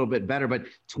Mars a little bit better, but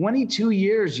 22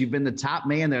 years you've been the top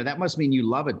man there. That must mean you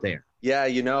love it there. Yeah,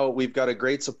 we've got a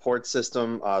great support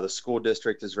system. The school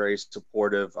district is very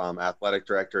supportive. Athletic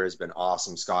director has been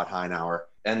awesome, Scott Heinauer.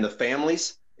 And the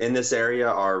families in this area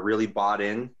are really bought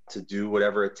in to do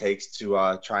whatever it takes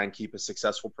to try and keep a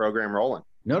successful program rolling.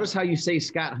 Notice how you say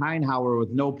Scott Heinauer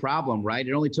with no problem, right?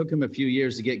 It only took him a few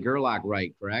years to get Gerlach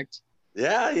right, correct?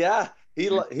 Yeah. He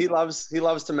loves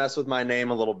to mess with my name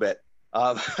a little bit.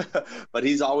 But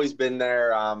he's always been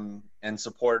there and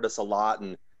supported us a lot.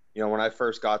 And when I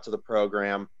first got to the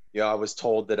program, I was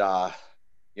told that,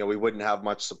 we wouldn't have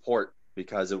much support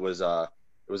because it was a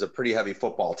pretty heavy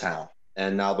football town.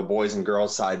 And now the boys and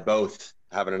girls side both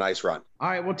having a nice run. All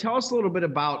right. Well, tell us a little bit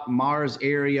about Mars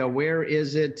area. Where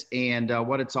is it and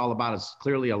what it's all about? It's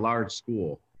clearly a large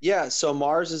school. Yeah. So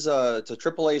Mars is it's a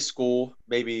AAA school,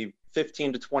 maybe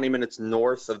 15 to 20 minutes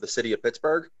north of the city of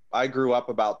Pittsburgh. I grew up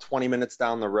about 20 minutes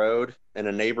down the road in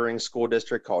a neighboring school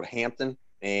district called Hampton.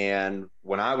 And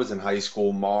when I was in high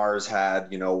school, Mars had,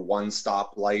 one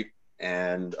stoplight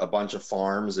and a bunch of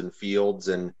farms and fields,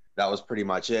 and that was pretty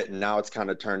much it. And now it's kind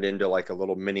of turned into like a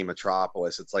little mini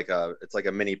metropolis. It's like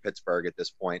a mini Pittsburgh at this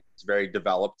point. It's very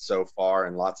developed so far,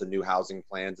 and lots of new housing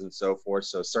plans and so forth.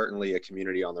 So certainly a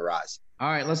community on the rise. All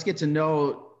right, let's get to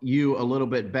know you a little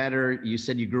bit better. You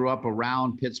said you grew up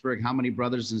around Pittsburgh. How many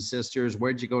brothers and sisters?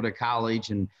 Where'd you go to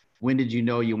college? And when did you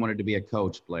know you wanted to be a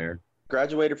coach, Blair?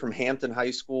 Graduated from Hampton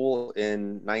High School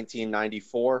in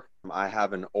 1994. I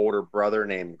have an older brother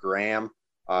named Graham,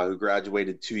 who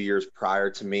graduated 2 years prior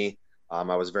to me. I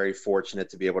was very fortunate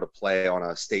to be able to play on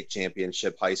a state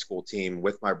championship high school team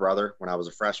with my brother when I was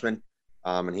a freshman,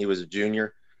 and he was a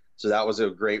junior. So that was a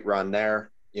great run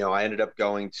there. I ended up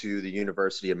going to the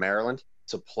University of Maryland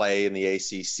to play in the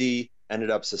ACC,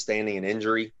 ended up sustaining an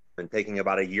injury and taking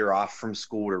about a year off from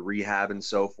school to rehab and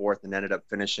so forth, and ended up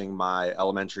finishing my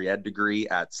elementary ed degree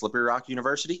at Slippery Rock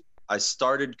University. I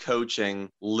started coaching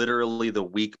literally the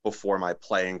week before my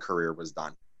playing career was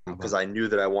done, because I knew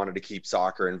that I wanted to keep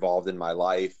soccer involved in my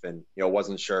life, and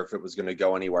wasn't sure if it was going to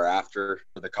go anywhere after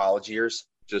the college years.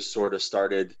 Just sort of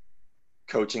started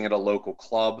coaching at a local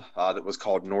club that was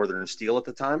called Northern Steel at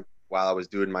the time while I was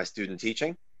doing my student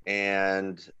teaching,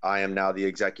 and I am now the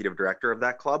executive director of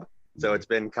that club. So it's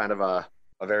been kind of a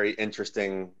very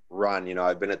interesting run.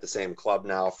 I've been at the same club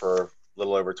now for a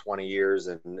little over 20 years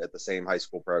and at the same high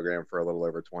school program for a little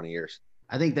over 20 years.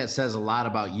 I think that says a lot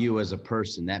about you as a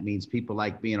person. That means people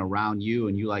like being around you,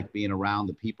 and you like being around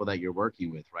the people that you're working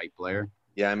with, right, Blair?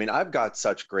 Yeah, I've got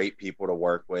such great people to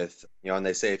work with, and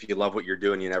they say if you love what you're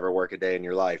doing, you never work a day in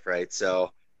your life, right?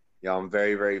 So, I'm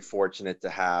very, very fortunate to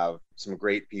have some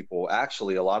great people.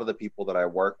 Actually, a lot of the people that I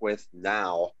work with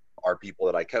now are people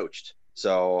that I coached.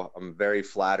 So I'm very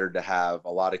flattered to have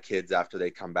a lot of kids after they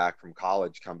come back from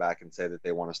college come back and say that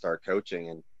they want to start coaching,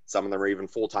 and some of them are even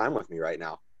full-time with me right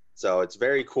now. So it's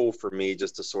very cool for me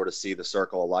just to sort of see the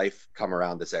circle of life come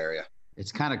around this area.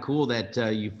 It's kind of cool that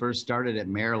you first started at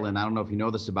Maryland. I don't know if you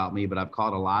know this about me, but I've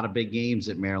called a lot of big games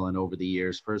at Maryland over the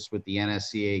years, first with the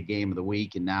NSCAA Game of the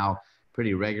Week, and now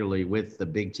pretty regularly with the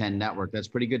Big Ten Network. That's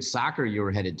pretty good soccer you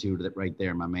were headed to right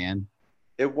there, my man.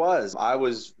 It was. I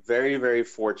was very, very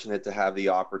fortunate to have the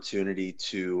opportunity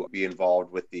to be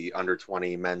involved with the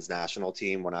under-20 men's national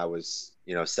team when I was,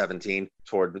 17,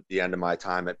 toward the end of my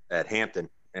time at Hampton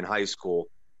in high school.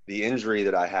 The injury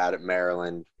that I had at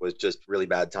Maryland was just really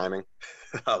bad timing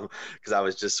because I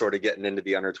was just sort of getting into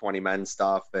the under-20 men's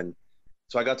stuff. And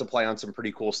so I got to play on some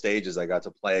pretty cool stages. I got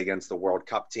to play against the World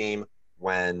Cup team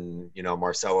when,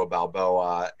 Marcelo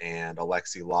Balboa and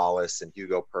Alexi Lawless and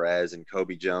Hugo Perez and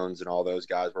Kobe Jones and all those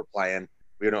guys were playing.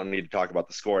 We don't need to talk about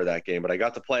the score of that game, but I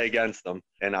got to play against them.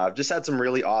 And I've just had some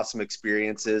really awesome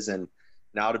experiences. And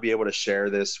now to be able to share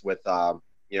this with,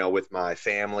 with my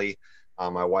family.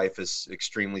 My wife is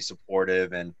extremely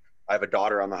supportive, and I have a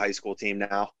daughter on the high school team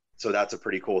now. So that's a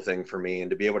pretty cool thing for me. And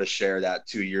to be able to share that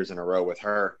 2 years in a row with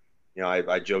her,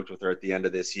 I joked with her at the end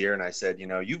of this year and I said,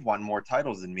 you've won more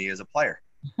titles than me as a player.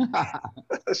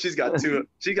 She's got two.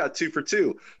 She got 2 for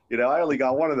 2. I only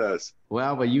got one of those.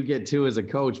 Well, but you get 2 as a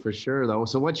coach for sure, though.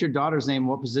 So what's your daughter's name?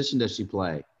 What position does she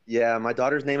play? Yeah, my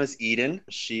daughter's name is Eden.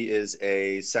 She is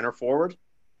a center forward.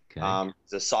 Okay.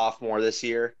 She's a sophomore this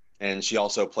year. And she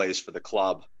also plays for the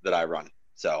club that I run.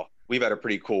 So we've had a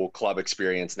pretty cool club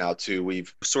experience now, too.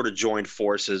 We've sort of joined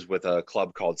forces with a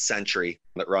club called Century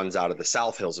that runs out of the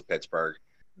South Hills of Pittsburgh.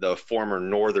 The former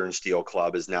Northern Steel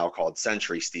Club is now called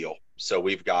Century Steel. So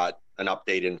we've got an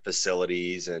update in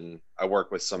facilities, and I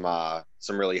work with some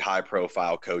really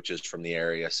high-profile coaches from the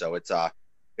area. So it's a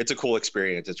cool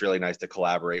experience. It's really nice to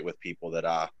collaborate with people that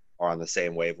are on the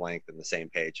same wavelength and the same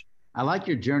page. I like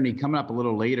your journey. Coming up a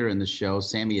little later in the show,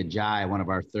 Sammy Ajayi, one of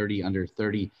our under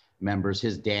 30 members,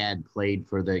 his dad played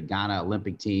for the Ghana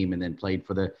Olympic team and then played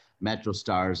for the Metro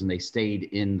Stars, and they stayed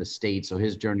in the state. So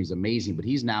his journey is amazing, but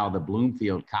he's now the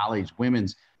Bloomfield College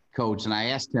women's coach. And I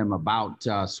asked him about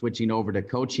switching over to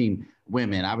coaching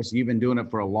women. Obviously, you've been doing it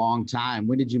for a long time.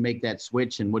 When did you make that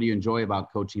switch, and what do you enjoy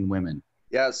about coaching women?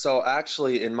 Yeah, so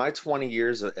actually in my 20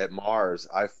 years at Mars,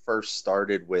 I first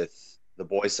started with the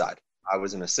boys side. I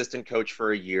was an assistant coach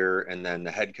for a year and then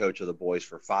the head coach of the boys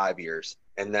for 5 years.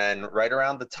 And then right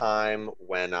around the time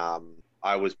when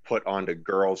I was put onto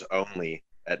girls only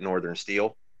at Northern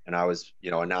Steel, and I was,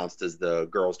 announced as the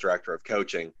girls director of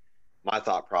coaching, my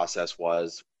thought process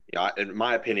was, in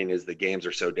my opinion, is the games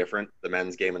are so different, the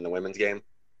men's game and the women's game,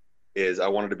 is I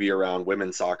wanted to be around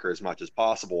women's soccer as much as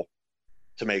possible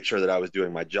to make sure that I was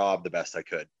doing my job the best I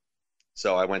could.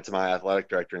 So I went to my athletic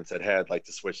director and said, hey, I'd like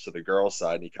to switch to the girls'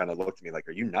 side. And he kind of looked at me like,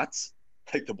 are you nuts?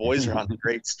 Like, the boys are on a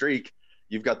great streak.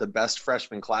 You've got the best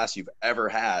freshman class you've ever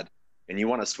had, and you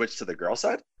want to switch to the girls'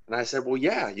 side? And I said, well,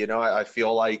 yeah, I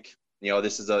feel like,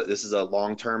 this is a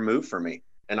long-term move for me.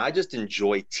 And I just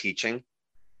enjoy teaching.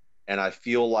 And I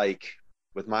feel like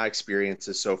with my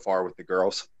experiences so far with the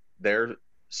girls, they're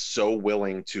so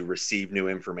willing to receive new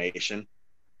information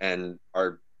and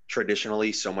are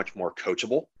traditionally so much more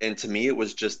coachable. And to me, it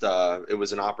was just it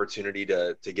was an opportunity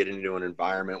to get into an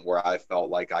environment where I felt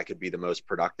like I could be the most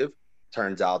productive.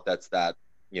 Turns out that's that,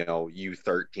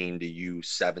 U13 to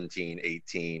U17,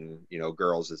 18,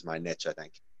 girls is my niche, I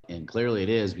think. And clearly it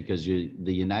is, because you're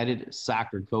the United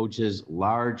Soccer Coaches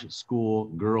Large School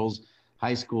Girls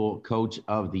High School Coach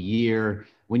of the Year.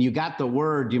 When you got the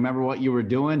word, do you remember what you were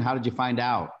doing? How did you find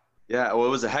out? Yeah, well, it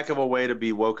was a heck of a way to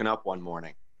be woken up one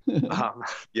morning.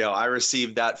 I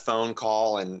received that phone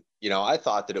call, and, I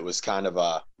thought that it was kind of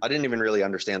I didn't even really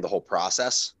understand the whole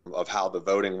process of how the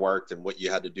voting worked and what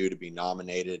you had to do to be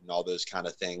nominated and all those kind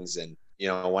of things. And,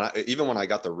 when I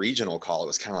got the regional call, it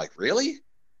was kind of like, really?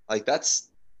 Like, that's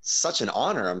such an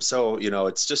honor. I'm so,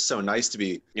 it's just so nice to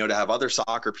be, to have other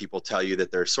soccer people tell you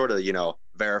that they're sort of,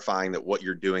 verifying that what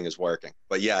you're doing is working.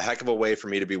 But yeah, heck of a way for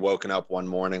me to be woken up one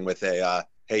morning with a,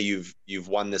 hey, you've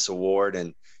won this award.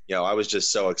 And, I was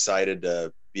just so excited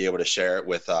to be able to share it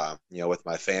with, with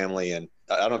my family. And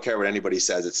I don't care what anybody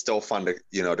says. It's still fun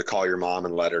to, to call your mom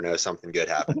and let her know something good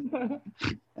happened.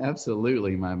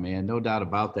 Absolutely, my man. No doubt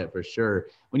about that, for sure.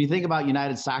 When you think about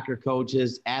United Soccer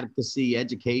Coaches, advocacy,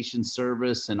 education,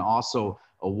 service, and also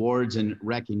awards and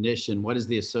recognition, what has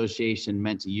the association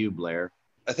meant to you, Blair?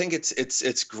 I think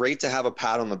it's great to have a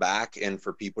pat on the back and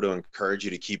for people to encourage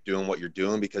you to keep doing what you're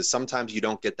doing, because sometimes you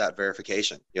don't get that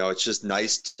verification. It's just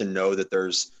nice to know that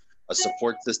there's a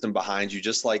support system behind you,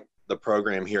 just like the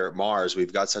program here at Mars.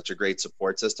 We've got such a great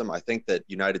support system. I think that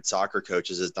United Soccer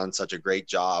Coaches has done such a great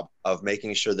job of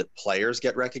making sure that players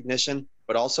get recognition,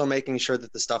 but also making sure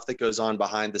that the stuff that goes on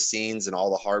behind the scenes and all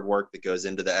the hard work that goes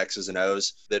into the X's and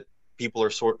O's, that people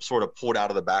are sort of pulled out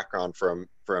of the background for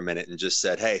a minute and just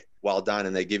said, hey, well done.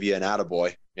 And they give you an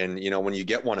attaboy. And, when you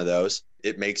get one of those,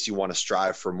 it makes you want to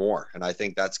strive for more. And I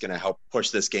think that's going to help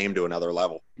push this game to another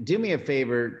level. Do me a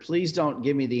favor. Please don't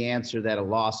give me the answer that a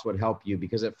loss would help you,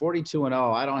 because at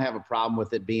 42-0, I don't have a problem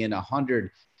with it being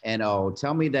 100-0.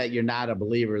 Tell me that you're not a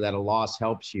believer that a loss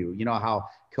helps you. You know how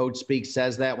Coach Speak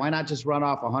says that? Why not just run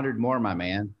off 100 more, my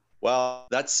man? Well,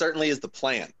 that certainly is the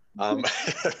plan.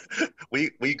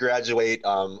 We graduate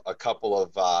a couple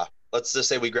of let's just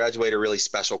say we graduate a really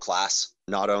special class,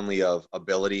 not only of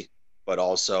ability but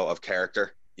also of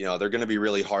character. They're going to be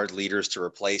really hard leaders to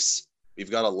replace.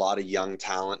 We've got a lot of young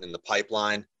talent in the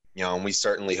pipeline, and we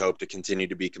certainly hope to continue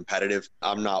to be competitive.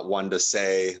 I'm not one to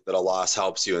say that a loss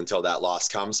helps you until that loss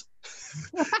comes.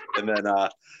 and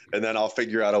then I'll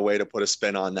figure out a way to put a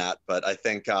spin on that. But I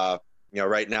think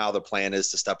right now the plan is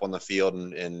to step on the field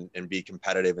and be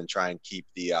competitive and try and keep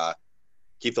the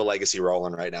legacy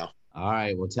rolling right now. All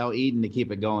right. Well, tell Eden to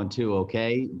keep it going too.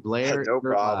 Okay. Blair. No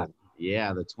problem.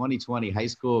 Yeah. The 2020 High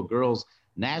School Girls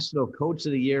National Coach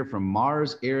of the Year from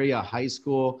Mars Area High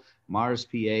School, Mars,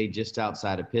 PA, just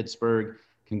outside of Pittsburgh.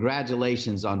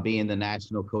 Congratulations on being the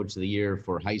National Coach of the Year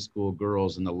for high school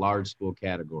girls in the large school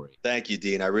category. Thank you,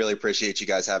 Dean. I really appreciate you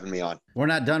guys having me on. We're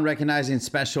not done recognizing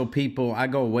special people. I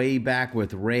go way back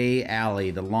with Ray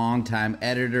Alley, the longtime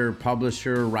editor,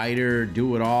 publisher, writer,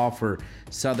 do-it-all for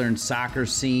Southern soccer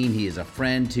scene. He is a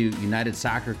friend to United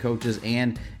Soccer Coaches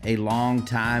and a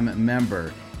longtime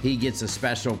member. He gets a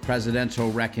special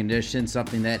presidential recognition,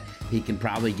 something that he can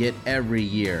probably get every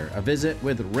year. A visit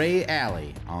with Ray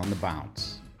Alley on The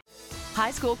Bounce.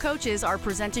 High school coaches are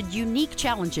presented unique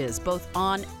challenges both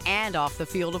on and off the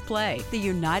field of play. The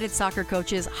United Soccer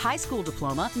Coaches High School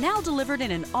Diploma, now delivered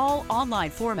in an all-online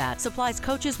format, supplies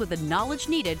coaches with the knowledge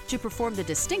needed to perform the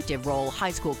distinctive role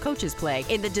high school coaches play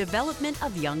in the development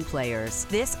of young players.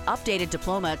 This updated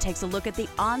diploma takes a look at the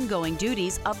ongoing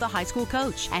duties of the high school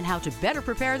coach and how to better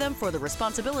prepare them for the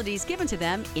responsibilities given to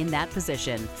them in that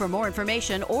position. For more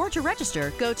information or to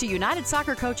register, go to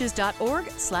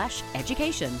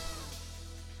unitedsoccercoaches.org/education.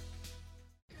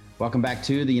 Welcome back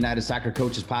to the United Soccer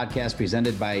Coaches Podcast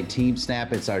presented by Team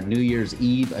Snap. It's our New Year's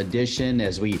Eve edition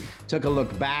as we took a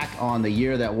look back on the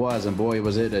year that was, and boy,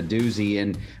 was it a doozy.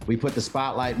 And we put the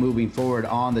spotlight moving forward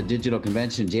on the digital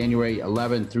convention, January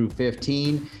 11 through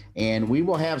 15. and we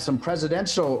will have some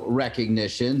presidential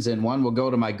recognitions, and one will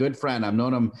go to my good friend. I've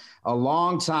known him a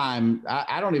long time.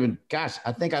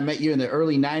 I think I met you in the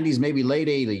early 90s, maybe late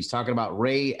 80s, talking about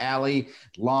Ray Alley,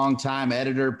 longtime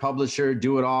editor, publisher,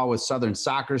 do it all with Southern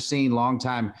Soccer Scene,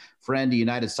 longtime friend to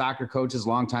United Soccer Coaches,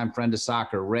 longtime friend to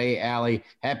soccer, Ray Alley.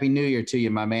 Happy New Year to you,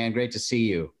 my man. Great to see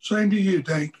you. Same to you,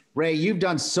 Tank. Ray, you've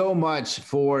done so much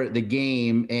for the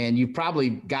game, and you've probably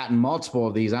gotten multiple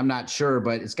of these. I'm not sure,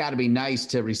 but it's got to be nice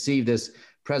to receive this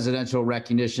presidential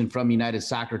recognition from United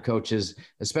Soccer Coaches,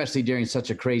 especially during such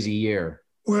a crazy year.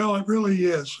 Well, it really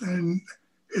is. And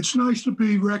it's nice to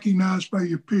be recognized by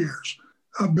your peers.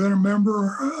 I've been a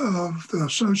member of the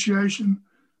association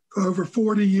for over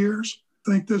 40 years.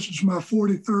 I think this is my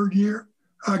 43rd year.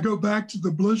 I go back to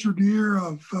the blizzard year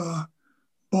of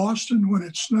Boston when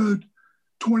it snowed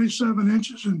 27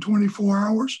 inches in 24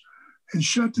 hours and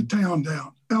shut the town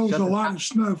down. That was a lot of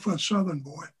snow for a Southern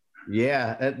boy.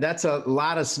 Yeah, that's a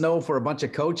lot of snow for a bunch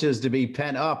of coaches to be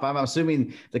pent up. I'm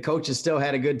assuming the coaches still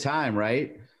had a good time,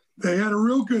 right? They had a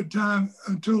real good time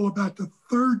until about the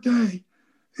third day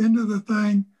into the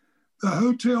thing, the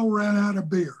hotel ran out of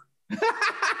beer.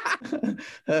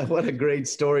 What a great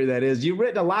story that is. You've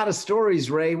written a lot of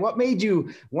stories, Ray. What made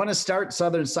you want to start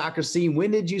Southern Soccer Scene?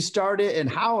 When did you start it, and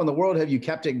how in the world have you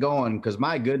kept it going? Because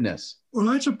my goodness. Well,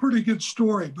 that's a pretty good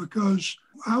story because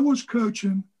I was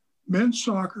coaching men's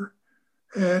soccer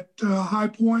at High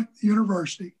Point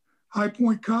University, High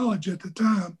Point College at the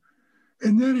time,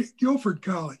 and then at Guilford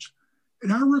College.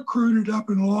 And I recruited up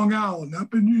in Long Island,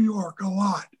 up in New York a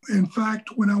lot. In fact,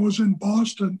 when I was in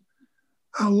Boston,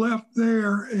 I left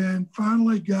there and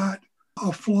finally got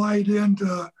a flight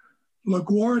into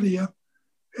LaGuardia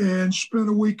and spent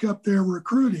a week up there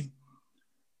recruiting.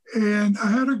 And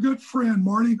I had a good friend,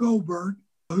 Marty Goldberg,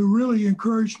 who really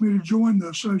encouraged me to join the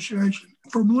association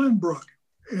from Lynbrook.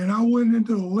 And I went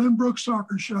into the Lynbrook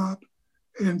soccer shop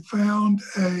and found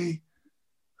a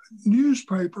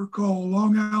newspaper called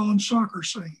Long Island Soccer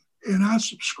Scene. And I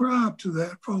subscribed to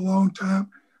that for a long time.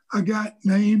 I got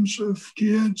names of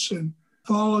kids and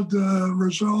followed the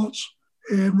results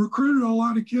and recruited a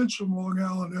lot of kids from Long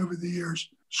Island over the years.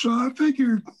 So I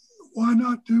figured, why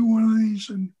not do one of these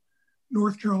in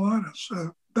North Carolina?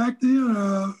 So back then,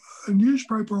 a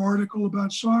newspaper article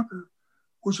about soccer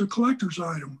was a collector's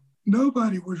item.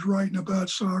 Nobody was writing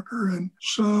about soccer. And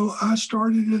so I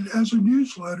started it as a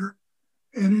newsletter,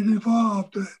 and it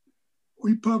evolved.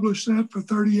 We published that for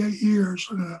 38 years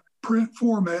in a print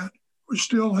format. We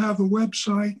still have the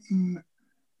website and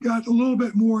got a little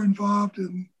bit more involved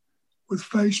with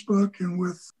Facebook and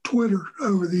with Twitter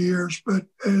over the years. But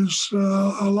as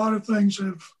a lot of things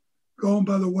have gone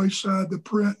by the wayside, the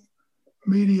print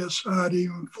media side,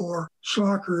 even for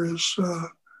soccer, is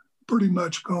pretty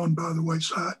much gone by the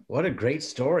wayside. What a great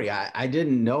story. I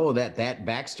didn't know that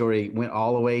backstory went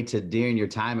all the way to during your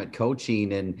time at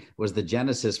coaching and was the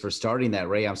genesis for starting that,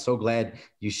 Ray. I'm so glad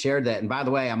you shared that. And by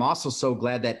the way, I'm also so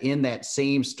glad that in that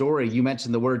same story, you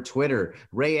mentioned the word Twitter.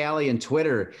 Ray Alley and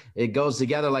Twitter, it goes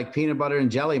together like peanut butter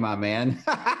and jelly, my man.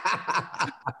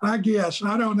 I guess.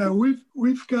 I don't know.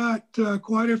 We've got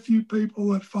quite a few people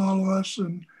that follow us,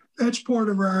 and that's part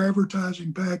of our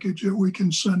advertising package, that we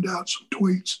can send out some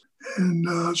tweets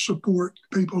and support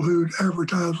people who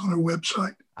advertise on our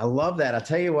website. I love that. I'll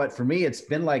tell you what, for me, it's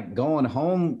been like going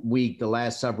home week the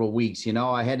last several weeks. You know,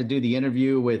 I had to do the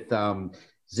interview with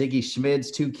Ziggy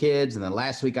Schmid's two kids. And then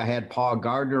last week I had Paul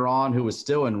Gardner on, who was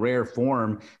still in rare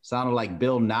form. Sounded like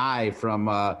Bill Nye from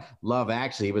Love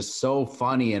Actually. He was so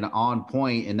funny and on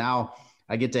point. And now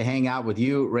I get to hang out with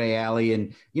you, Ray Alley.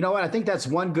 And you know what? I think that's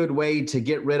one good way to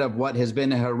get rid of what has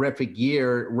been a horrific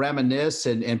year, reminisce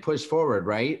and push forward,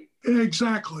 right?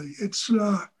 Exactly. It's,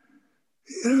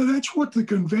 that's what the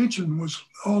convention was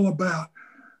all about.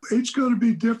 It's going to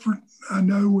be different, I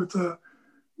know, with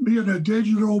being a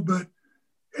digital, but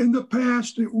in the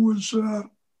past, it was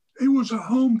a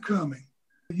homecoming.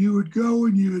 You would go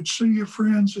and you would see your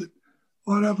friends. A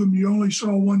lot of them you only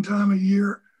saw one time a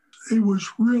year. It was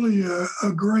really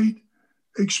a great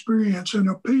experience and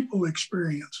a people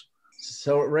experience.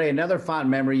 So, Ray, another fond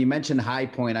memory, you mentioned High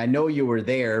Point. I know you were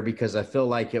there because I feel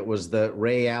like it was the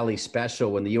Ray Alley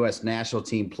special when the U.S. national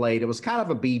team played. It was kind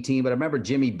of a B team, but I remember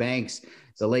Jimmy Banks,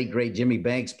 the late, great Jimmy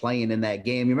Banks, playing in that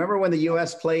game. You remember when the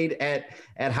U.S. played at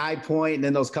High Point, and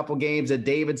then those couple games at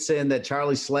Davidson that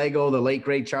Charlie Slagle, the late,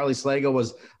 great Charlie Slagle,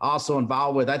 was also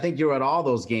involved with? I think you were at all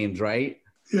those games, right?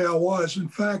 Yeah, I was. In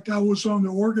fact, I was on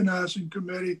the organizing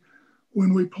committee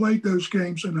when we played those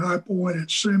games in High Point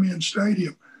at Simeon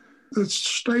Stadium. The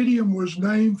stadium was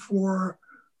named for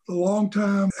the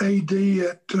longtime AD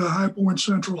at High Point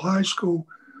Central High School,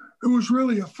 who was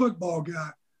really a football guy.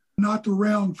 not the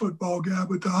round football guy,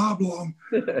 but the oblong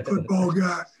football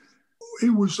guy. It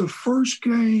was the first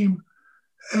game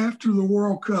after the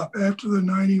World Cup, after the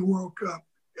 90 World Cup.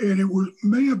 And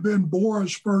may have been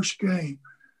Bora's first game.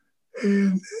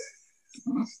 And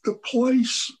the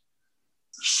place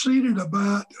seated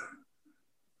about,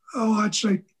 I'd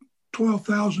say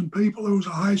 12,000 people. It was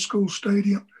a high school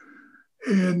stadium.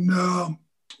 And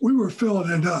we were filling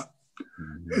it up.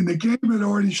 Mm-hmm. And the game had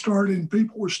already started and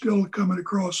people were still coming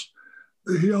across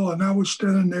the hill. And I was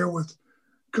standing there with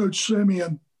Coach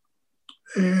Simeon.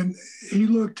 And he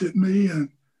looked at me and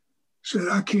said,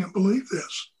 I can't believe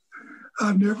this.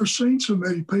 I've never seen so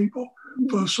many people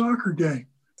for a soccer game.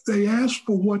 They asked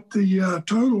for what the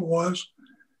total was,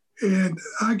 and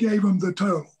I gave them the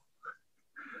total,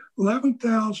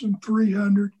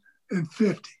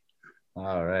 11,350.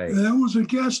 All right. And that was a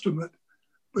guesstimate,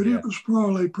 but It was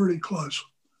probably pretty close.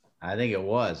 I think it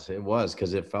was. It was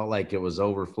because it felt like it was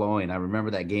overflowing. I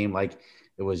remember that game like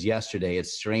it was yesterday.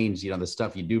 It's strange, the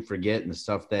stuff you do forget and the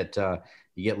stuff that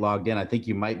you get logged in. I think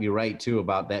you might be right, too,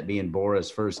 about that being Bora's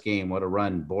first game. What a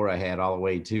run Bora had all the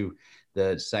way to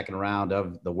the second round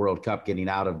of the World Cup, getting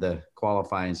out of the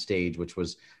qualifying stage, which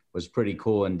was pretty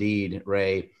cool indeed,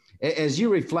 Ray. As you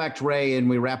reflect, Ray, and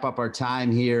we wrap up our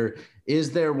time here,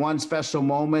 is there one special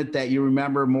moment that you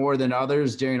remember more than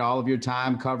others during all of your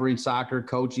time covering soccer,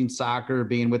 coaching soccer,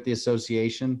 being with the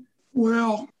association?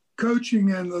 Well,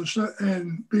 coaching and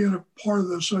being a part of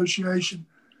the association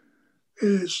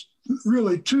is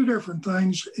really two different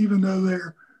things, even though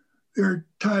they're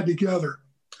tied together.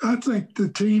 I think the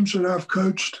teams that I've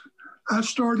coached, I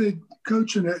started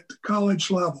coaching at the college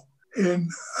level, and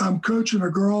I'm coaching a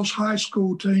girls' high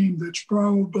school team that's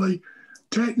probably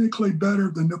technically better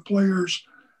than the players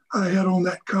I had on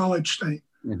that college team.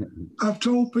 I've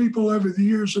told people over the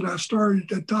years that I started at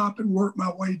the top and worked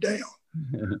my way down,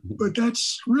 but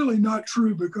that's really not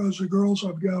true because the girls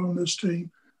I've got on this team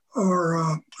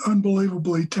are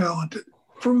unbelievably talented.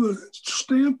 From the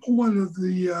standpoint of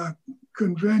the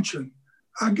convention,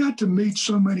 I got to meet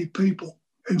so many people,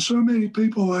 and so many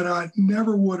people that I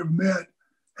never would have met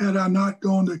had I not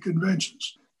gone to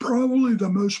conventions. Probably the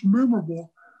most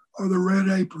memorable are the red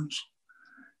aprons.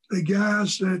 The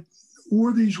guys that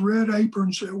wore these red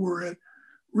aprons that were at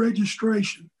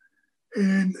registration,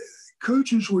 and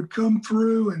coaches would come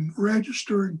through and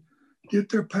register and get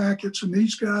their packets, and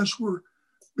these guys were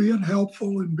being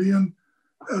helpful and being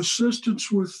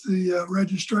assistants with the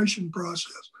registration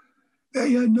process.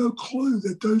 They had no clue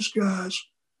that those guys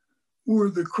were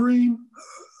the cream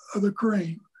of the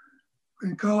cream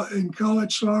in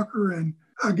college soccer. And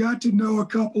I got to know a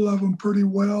couple of them pretty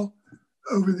well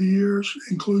over the years,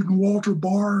 including Walter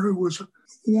Barr, who was a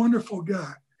wonderful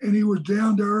guy. And he was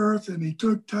down to earth and he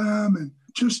took time and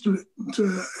just to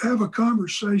have a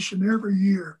conversation every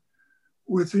year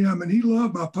with him. And he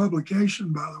loved my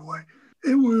publication, by the way.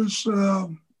 It was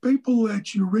people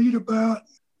that you read about,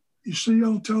 you see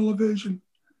on television,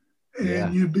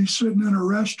 and you'd be sitting in a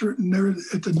restaurant and they're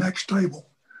at the next table.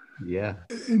 Yeah.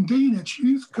 Indeed, it's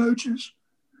youth coaches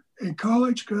and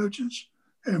college coaches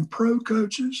and pro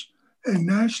coaches and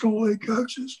National League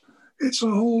coaches. It's a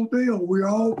whole deal. We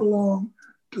all belong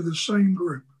to the same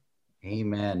group.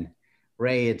 Amen.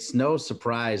 Ray, it's no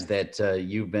surprise that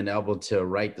you've been able to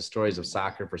write the stories of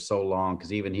soccer for so long,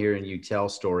 because even hearing you tell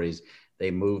stories, they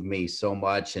move me so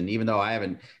much. And even though I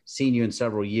haven't seen you in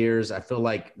several years, I feel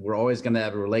like we're always going to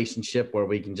have a relationship where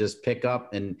we can just pick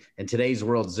up and in today's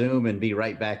world, Zoom and be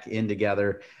right back in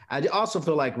together. I also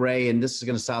feel like, Ray, and this is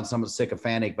going to sound somewhat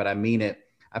sycophantic, but I mean it.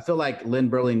 I feel like Lynn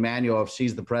Burling-Manuel, if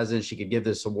she's the president, she could give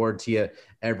this award to you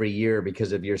every year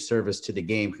because of your service to the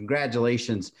game.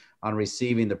 Congratulations on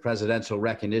receiving the Presidential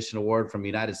Recognition Award from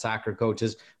United Soccer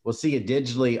Coaches. We'll see you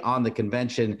digitally on the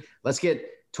convention. Let's get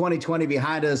 2020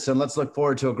 behind us, and let's look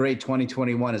forward to a great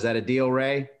 2021. Is that a deal,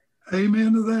 Ray?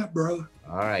 Amen to that, brother.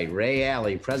 All right, Ray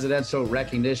Alley, Presidential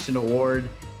Recognition Award,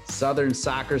 Southern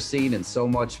Soccer Scene, and so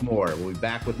much more. We'll be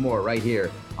back with more right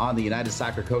here on the United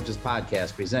Soccer Coaches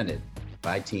Podcast, presented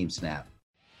by Team Snap.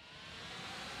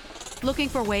 Looking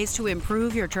for ways to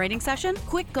improve your training session?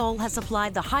 Quick Goal has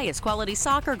supplied the highest quality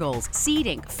soccer goals,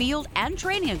 seating, field, and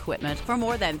training equipment for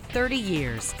more than 30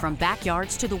 years. From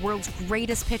backyards to the world's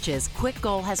greatest pitches, Quick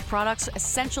Goal has products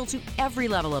essential to every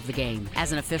level of the game.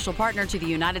 As an official partner to the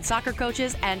United Soccer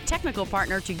Coaches and technical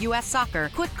partner to U.S.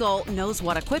 Soccer, Quick Goal knows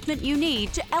what equipment you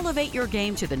need to elevate your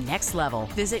game to the next level.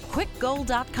 Visit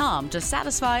quickgoal.com to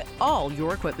satisfy all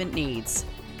your equipment needs.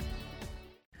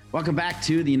 Welcome back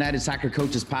to the United Soccer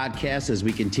Coaches Podcast as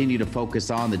we continue to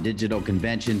focus on the digital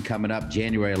convention coming up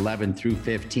January 11 through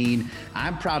 15.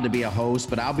 I'm proud to be a host,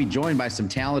 but I'll be joined by some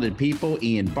talented people,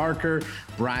 Ian Barker,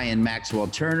 Brian Maxwell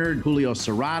Turner, Julio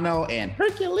Serrano, and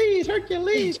Hercules.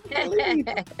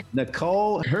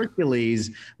 Nicole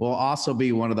Hercules will also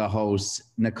be one of the hosts.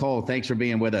 Nicole, thanks for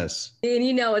being with us. And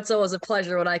it's always a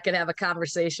pleasure when I can have a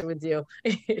conversation with you.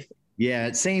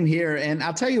 Yeah, same here. And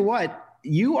I'll tell you what,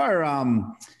 you are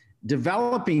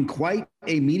developing quite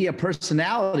a media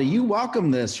personality. You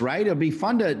welcome this, right? It'll be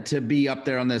fun to be up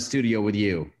there on the studio with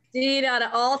you. Dean, out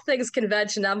of all things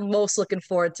convention, I'm most looking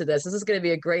forward to this. This is going to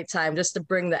be a great time just to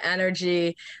bring the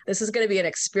energy. This is going to be an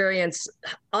experience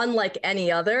unlike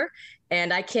any other.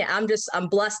 And I'm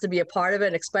blessed to be a part of it,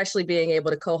 and especially being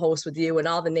able to co-host with you and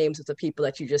all the names of the people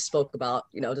that you just spoke about,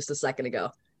 just a second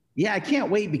ago. Yeah, I can't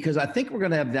wait because I think we're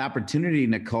going to have the opportunity,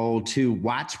 Nicole, to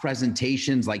watch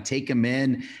presentations, like take them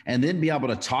in and then be able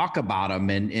to talk about them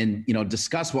and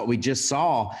discuss what we just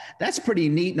saw. That's pretty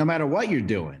neat no matter what you're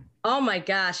doing. Oh my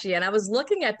gosh. Yeah. And I was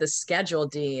looking at the schedule,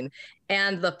 Dean,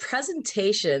 and the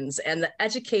presentations and the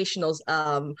educational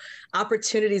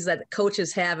opportunities that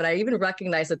coaches have. And I even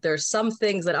recognize that there are some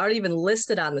things that aren't even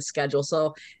listed on the schedule.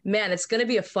 So, man, it's going to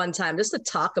be a fun time just to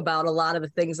talk about a lot of the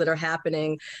things that are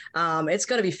happening. It's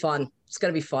going to be fun. It's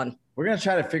going to be fun. We're going to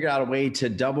try to figure out a way to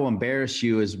double embarrass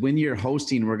you is when you're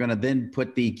hosting, we're going to then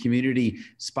put the community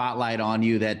spotlight on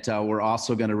you that we're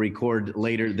also going to record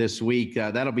later this week.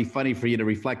 That'll be funny for you to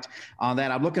reflect on that.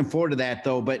 I'm looking forward to that,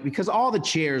 though, but because all the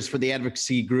chairs for the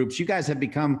advocacy groups, you guys have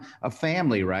become a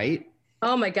family, right?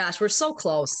 Oh my gosh, we're so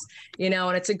close, and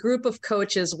it's a group of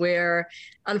coaches where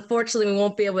unfortunately we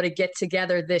won't be able to get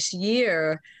together this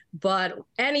year, but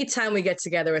anytime we get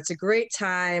together, it's a great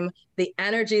time. The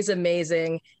energy is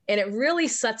amazing, and it really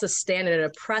sets a standard and a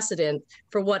precedent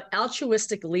for what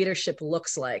altruistic leadership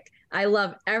looks like. I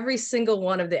love every single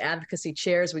one of the advocacy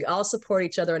chairs. We all support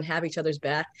each other and have each other's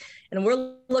back. And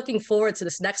we're looking forward to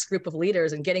this next group of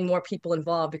leaders and getting more people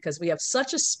involved because we have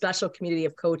such a special community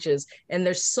of coaches. And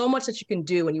there's so much that you can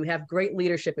do when you have great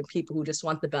leadership and people who just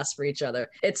want the best for each other.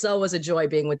 It's always a joy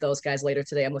being with those guys later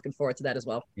today. I'm looking forward to that as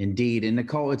well. Indeed. And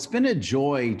Nicole, it's been a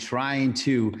joy trying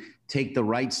to take the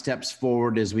right steps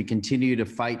forward as we continue to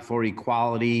fight for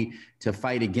equality, to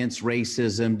fight against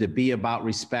racism, to be about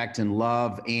respect and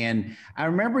love. And I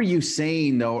remember you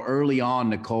saying, though, early on,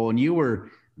 Nicole, and you were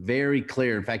very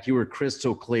clear. In fact, you were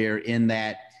crystal clear in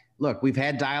that, look, we've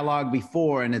had dialogue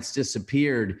before and it's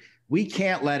disappeared. We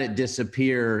can't let it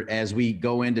disappear as we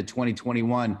go into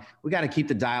 2021. We got to keep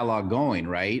the dialogue going,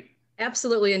 right?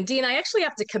 Absolutely. And Dean, I actually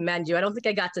have to commend you. I don't think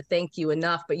I got to thank you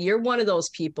enough, but you're one of those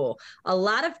people. A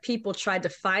lot of people tried to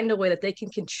find a way that they can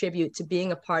contribute to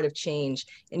being a part of change.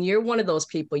 And you're one of those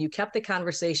people. You kept the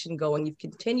conversation going. You've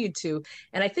continued to.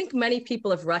 And I think many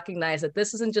people have recognized that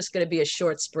this isn't just going to be a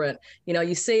short sprint.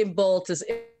 Usain Bolt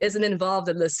isn't involved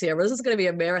in this here. This is going to be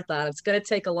a marathon. It's going to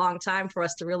take a long time for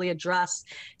us to really address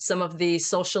some of the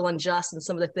social unjust and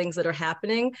some of the things that are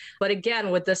happening. But again,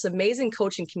 with this amazing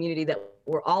coaching community that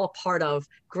we're all a part of,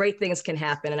 great things can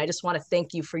happen. And I just want to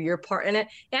thank you for your part in it.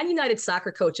 And United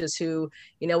Soccer Coaches who,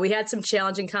 we had some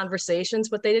challenging conversations,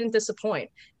 but they didn't disappoint.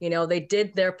 They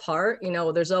did their part.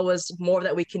 There's always more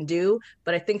that we can do.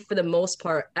 But I think for the most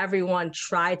part, everyone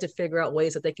tried to figure out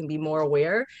ways that they can be more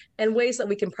aware and ways that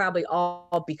we can probably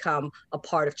all become a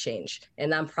part of change.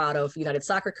 And I'm proud of United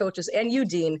Soccer Coaches and you,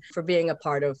 Dean, for being a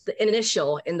part of the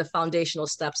initial and the foundational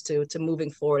steps to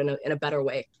moving forward in a better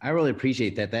way. I really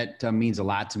appreciate that. That means a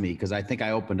lot to me because I think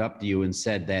I opened up to you and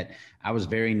said that I was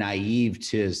very naive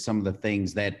to some of the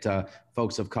things that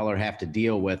folks of color have to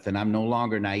deal with. And I'm no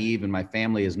longer naive and my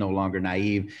family is no longer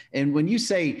naive. And when you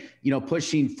say,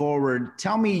 pushing forward,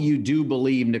 tell me you do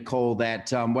believe, Nicole,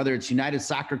 that whether it's United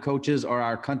Soccer Coaches or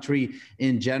our country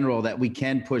in general, that we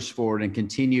can push forward and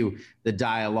continue the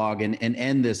dialogue and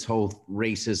end this whole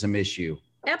racism issue.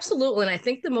 Absolutely. And I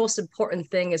think the most important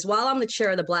thing is while I'm the chair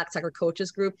of the Black Soccer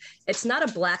Coaches Group, it's not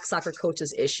a Black soccer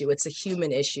coaches issue. It's a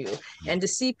human issue. And to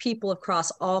see people across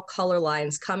all color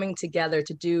lines coming together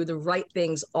to do the right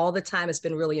things all the time has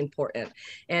been really important.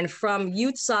 And from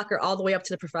youth soccer all the way up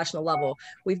to the professional level,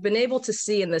 we've been able to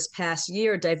see in this past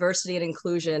year diversity and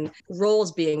inclusion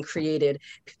roles being created,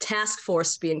 task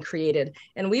force being created.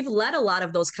 And we've led a lot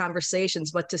of those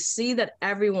conversations, but to see that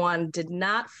everyone did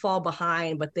not fall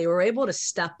behind, but they were able to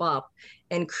step up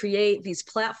and create these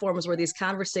platforms where these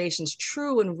conversations,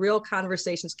 true and real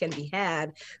conversations, can be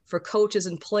had for coaches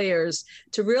and players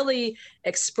to really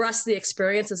express the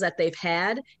experiences that they've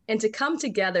had and to come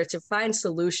together to find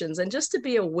solutions and just to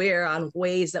be aware on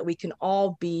ways that we can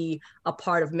all be a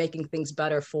part of making things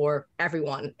better for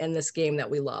everyone in this game that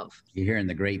we love. You're hearing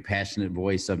the great, passionate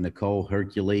voice of Nicole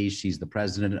Hercules. She's the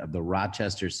president of the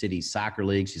Rochester City Soccer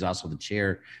League. She's also the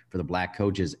chair for the Black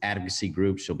Coaches Advocacy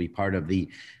Group. She'll be part of the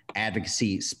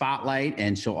Advocacy Spotlight,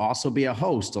 and she'll also be a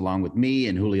host along with me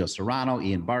and Julio Serrano,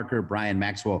 Ian Barker, Brian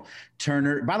Maxwell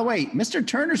Turner. By the way, Mr.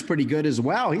 Turner's pretty good as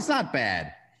well. He's not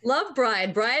bad. Love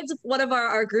Brian. Brian's one of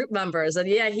our group members. And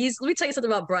yeah, let me tell you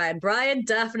something about Brian. Brian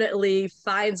definitely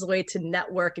finds a way to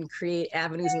network and create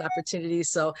avenues and opportunities.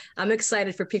 So I'm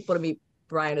excited for people to meet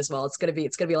Brian as well. It's gonna be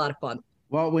a lot of fun.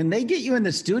 Well, when they get you in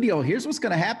the studio, here's what's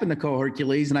going to happen, Nicole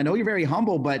Hercules. And I know you're very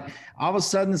humble, but all of a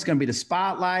sudden it's going to be the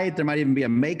spotlight. There might even be a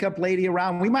makeup lady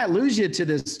around. We might lose you to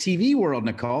this TV world,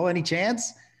 Nicole. Any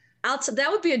chance? That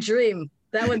would be a dream.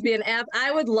 That would be an app.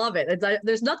 I would love it.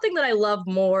 There's nothing that I love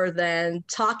more than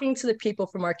talking to the people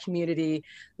from our community,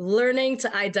 learning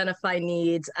to identify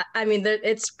needs. I mean,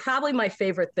 it's probably my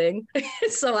favorite thing.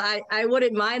 So I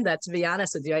wouldn't mind that, to be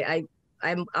honest with you.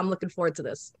 I'm looking forward to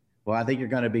this. Well, I think you're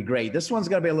going to be great. This one's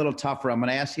going to be a little tougher. I'm going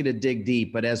to ask you to dig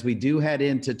deep, but as we do head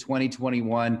into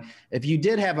 2021, if you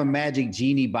did have a magic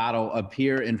genie bottle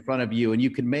appear in front of you and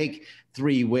you could make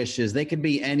 3 wishes, they could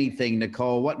be anything,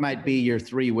 Nicole. What might be your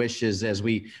 3 wishes as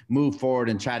we move forward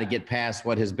and try to get past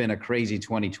what has been a crazy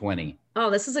 2020? Oh,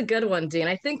 this is a good one, Dean.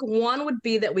 I think one would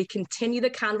be that we continue the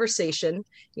conversation.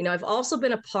 You know, I've also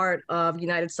been a part of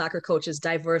United Soccer Coaches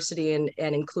Diversity and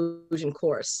Inclusion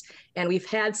course, and we've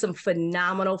had some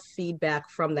phenomenal feedback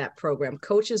from that program.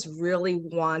 Coaches really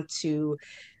want to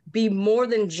be more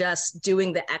than just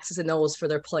doing the X's and O's for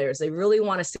their players. They really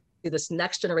want to see this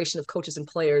next generation of coaches and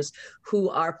players who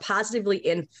are positively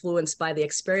influenced by the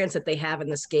experience that they have in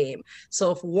this game. So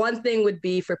if one thing would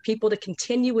be for people to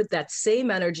continue with that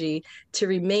same energy, to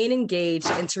remain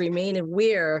engaged and to remain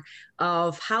aware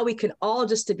of how we can all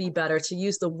just to be better, to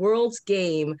use the world's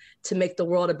game to make the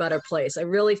world a better place. I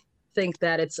really think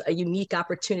that it's a unique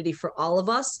opportunity for all of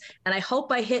us. And I hope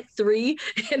I hit 3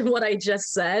 in what I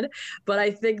just said, but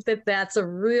I think that that's a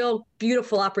real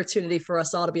beautiful opportunity for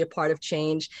us all to be a part of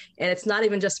change. And it's not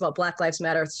even just about Black Lives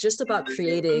Matter. It's just about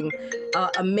creating an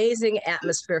amazing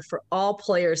atmosphere for all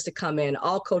players to come in,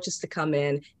 all coaches to come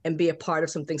in and be a part of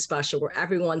something special where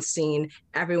everyone's seen,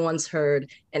 everyone's heard,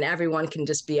 and everyone can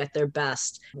just be at their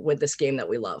best with this game that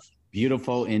we love.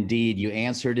 Beautiful indeed. You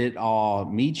answered it all.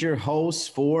 Meet your hosts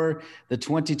for the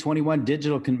 2021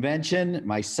 Digital Convention,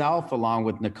 myself, along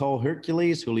with Nicole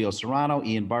Hercules, Julio Serrano,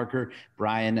 Ian Barker,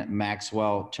 Brian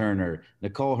Maxwell Turner.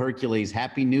 Nicole Hercules,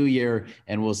 Happy New Year,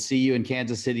 and we'll see you in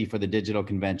Kansas City for the Digital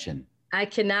Convention. I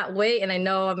cannot wait, and I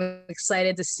know I'm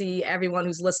excited to see everyone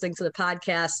who's listening to the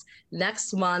podcast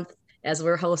next month as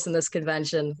we're hosting this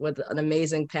convention with an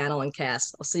amazing panel and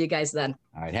cast. I'll see you guys then.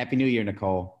 All right. Happy New Year,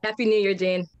 Nicole. Happy New Year,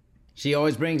 Dean. She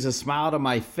always brings a smile to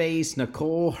my face,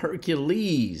 Nicole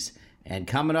Hercules. And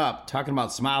coming up, talking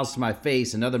about smiles to my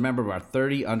face, another member of our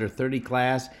 30 under 30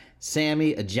 class,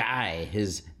 Sammy Ajayi.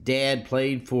 His dad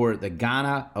played for the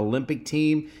Ghana Olympic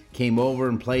team, came over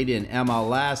and played in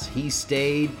MLS. He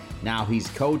stayed. Now he's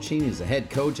coaching. He's a head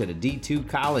coach at a D2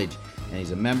 college, and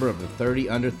he's a member of the 30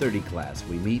 under 30 class.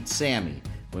 We meet Sammy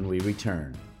when we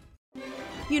return.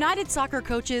 United Soccer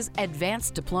Coaches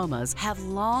Advanced Diplomas have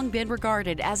long been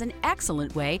regarded as an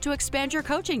excellent way to expand your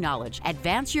coaching knowledge,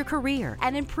 advance your career,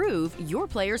 and improve your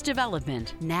players'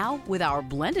 development. Now, with our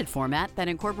blended format that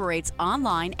incorporates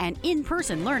online and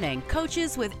in-person learning,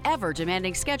 coaches with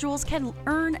ever-demanding schedules can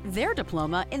earn their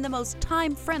diploma in the most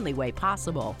time-friendly way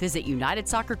possible. Visit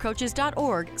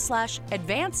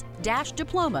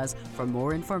unitedsoccercoaches.org/advanced-diplomas for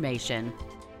more information.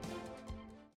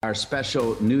 Our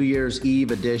special New Year's Eve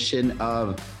edition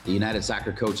of the United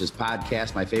Soccer Coaches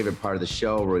podcast, my favorite part of the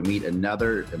show, where we meet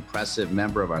another impressive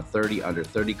member of our 30 under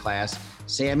 30 class,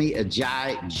 Sammy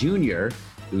Ajayi Jr.,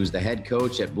 who's the head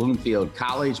coach at Bloomfield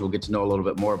College. We'll get to know a little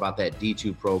bit more about that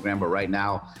D2 program, but right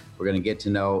now we're going to get to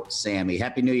know Sammy.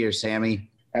 Happy New Year, Sammy.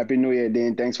 Happy New Year,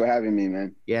 Dean. Thanks for having me,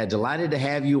 man. Yeah, delighted to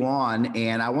have you on,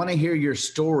 and I want to hear your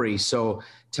story. So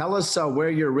tell us where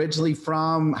you're originally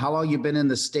from, how long you've been in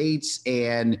the States,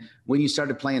 and when you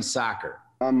started playing soccer.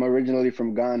 I'm originally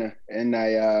from Ghana, and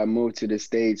I moved to the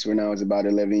States when I was about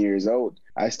 11 years old.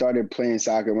 I started playing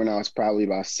soccer when I was probably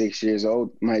about 6 years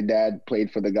old. My dad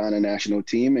played for the Ghana national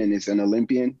team and is an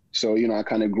Olympian. So, I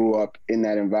kind of grew up in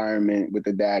that environment with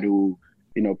a dad who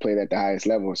played at the highest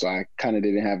level. So I kind of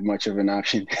didn't have much of an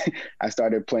option. I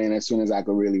started playing as soon as I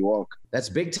could really walk. That's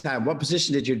big time. What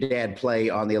position did your dad play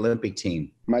on the Olympic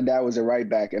team? My dad was a right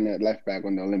back and a left back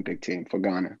on the Olympic team for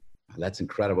Ghana. That's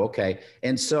incredible. Okay.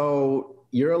 And so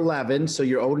you're 11, so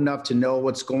you're old enough to know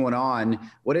what's going on.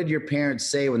 What did your parents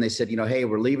say when they said, hey,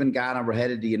 we're leaving Ghana, we're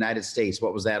headed to the United States?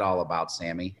 What was that all about,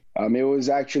 Sammy? It was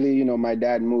actually, my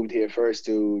dad moved here first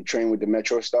to train with the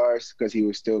Metro Stars because he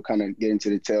was still kind of getting to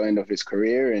the tail end of his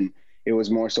career. And it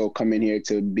was more so coming here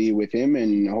to be with him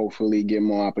and hopefully get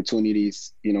more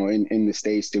opportunities, in the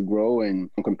States to grow and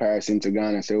in comparison to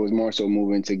Ghana. So it was more so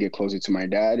moving to get closer to my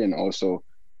dad and also,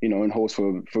 in hopes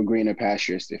for greener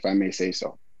pastures, if I may say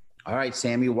so. All right,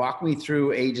 Sammy, walk me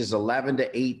through ages 11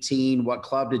 to 18. What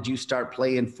club did you start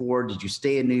playing for? Did you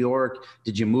stay in New York?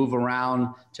 Did you move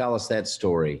around? Tell us that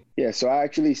story. Yeah, so I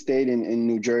actually stayed in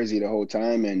New Jersey the whole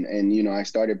time. And I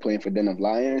started playing for Den of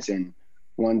Lions. And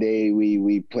one day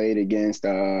we played against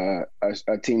a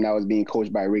team that was being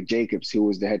coached by Rick Jacobs, who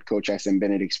was the head coach at St.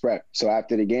 Benedict's Prep. So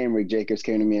after the game, Rick Jacobs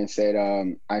came to me and said,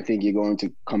 I think you're going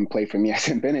to come play for me at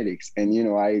St. Benedict's. And,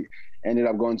 I ended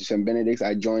up going to St. Benedict's.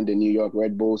 I joined the New York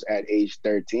Red Bulls at age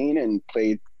 13 and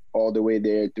played all the way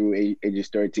there through ages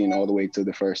 13, all the way to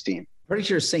the first team. Pretty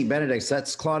sure St. Benedict's,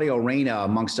 that's Claudio Reyna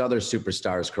amongst other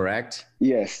superstars, correct?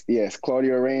 Yes.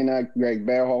 Claudio Reyna, Greg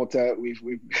Berhalter.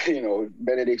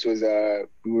 Benedict's was,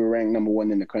 we were ranked number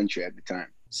 1 in the country at the time.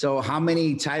 So how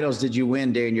many titles did you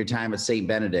win during your time at St.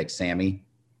 Benedict's, Sammy?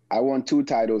 I won 2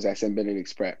 titles at St.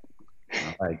 Benedict's Prep.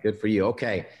 All right, good for you.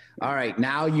 Okay. All right,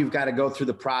 now you've got to go through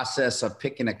the process of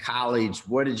picking a college.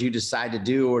 What did you decide to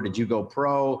do, or did you go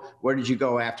pro? Where did you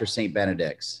go after St.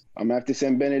 Benedict's? After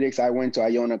St. Benedict's, I went to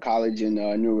Iona College in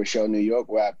New Rochelle, New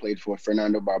York, where I played for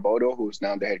Fernando Barbodo, who's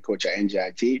now the head coach at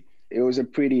NJIT. It was a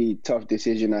pretty tough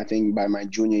decision, I think, by my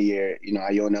junior year.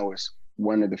 Iona was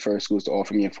one of the first schools to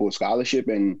offer me a full scholarship,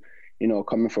 and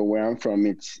coming from where I'm from,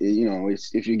 it's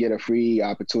if you get a free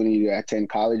opportunity to attend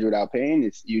college without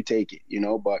paying, you take it,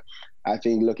 But I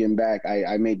think looking back,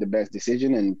 I made the best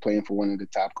decision and playing for one of the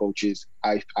top coaches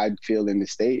I'd feel in the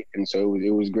state. And so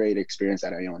it was great experience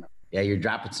at Iona. Yeah, you're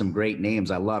dropping some great names.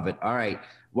 I love it. All right.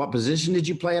 What position did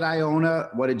you play at Iona?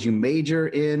 What did you major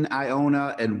in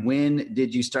Iona? And when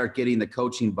did you start getting the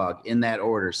coaching bug? In that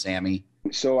order, Sammy.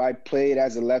 So I played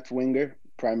as a left winger,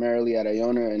 primarily at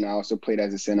Iona, and I also played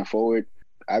as a center forward.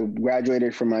 I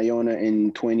graduated from Iona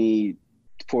in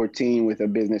 2014 with a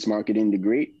business marketing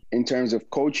degree. In terms of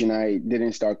coaching, I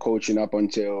didn't start coaching up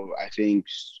until I think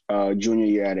junior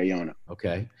year at Iona.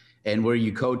 Okay. And were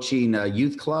you coaching a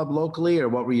youth club locally, or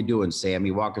what were you doing,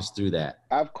 Sammy? Walk us through that.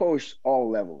 I've coached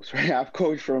all levels, right? I've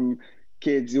coached from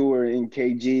kids who were in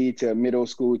KG to middle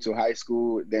school to high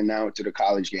school, then now to the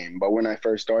college game. But when I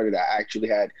first started, I actually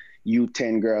had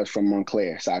U10 girls from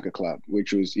Montclair Soccer Club,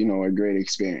 which was, a great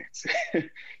experience.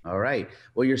 All right.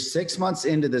 Well, you're 6 months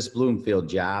into this Bloomfield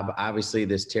job. Obviously,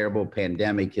 this terrible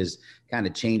pandemic has kind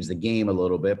of changed the game a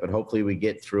little bit, but hopefully we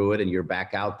get through it and you're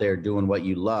back out there doing what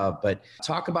you love. But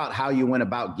talk about how you went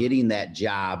about getting that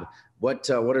job. What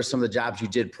are some of the jobs you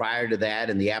did prior to that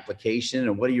and the application?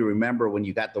 And what do you remember when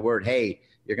you got the word, hey,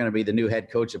 you're going to be the new head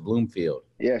coach at Bloomfield?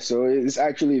 Yeah, so it's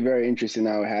actually very interesting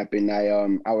how it happened.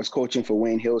 I was coaching for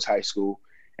Wayne Hills High School,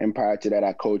 and prior to that,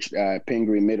 I coached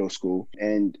Pingree Middle School.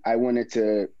 And I wanted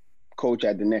to coach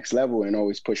at the next level and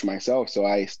always push myself. So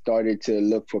I started to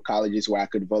look for colleges where I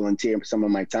could volunteer some of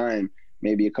my time,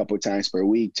 maybe a couple of times per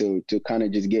week to kind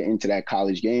of just get into that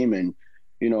college game. And,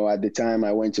 at the time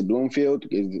I went to Bloomfield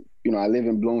because, I live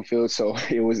in Bloomfield, so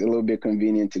it was a little bit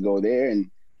convenient to go there.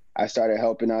 And I started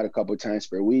helping out a couple of times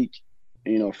per week.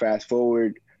 Fast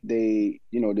forward, they,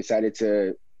 decided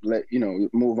to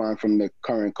move on from the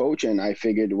current coach. And I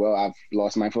figured, well, I've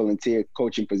lost my volunteer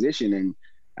coaching position. And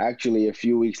actually a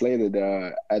few weeks later,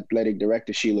 the athletic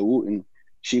director, Sheila Wooten,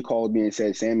 she called me and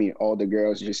said, Sammy, all the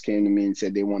girls just came to me and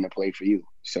said they want to play for you.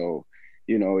 So,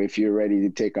 if you're ready to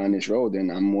take on this role, then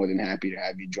I'm more than happy to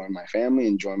have you join my family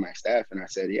and join my staff. And I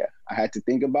said, yeah. I had to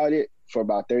think about it for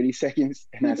about 30 seconds.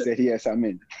 And I said, yes, I'm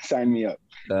in. Sign me up.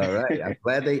 All right. I'm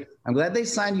glad they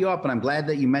signed you up. And I'm glad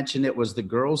that you mentioned it was the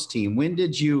girls team. When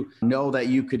did you know that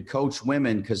you could coach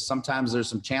women? Because sometimes there's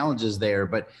some challenges there,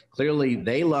 but clearly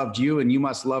they loved you and you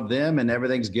must love them and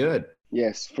everything's good.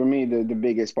 Yes. For me, the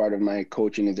biggest part of my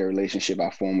coaching is the relationship I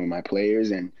form with my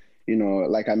players. And,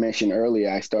 like I mentioned earlier,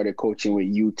 I started coaching with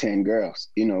U10 girls,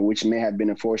 which may have been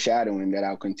a foreshadowing that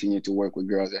I'll continue to work with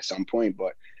girls at some point.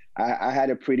 But I had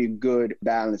a pretty good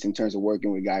balance in terms of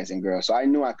working with guys and girls. So I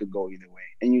knew I could go either way.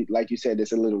 And like you said,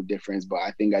 there's a little difference, but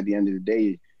I think at the end of the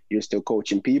day, you're still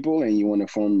coaching people and you want to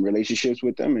form relationships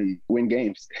with them and win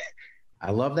games. I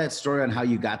love that story on how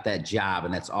you got that job.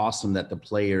 And that's awesome that the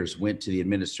players went to the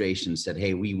administration and said,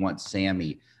 hey, we want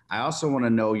Sammy. I also want to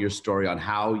know your story on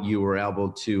how you were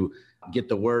able to get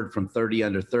the word from 30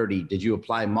 under 30. Did you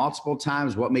apply multiple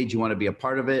times? What made you want to be a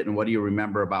part of it? And what do you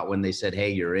remember about when they said,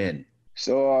 hey, you're in?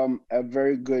 So a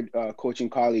very good coaching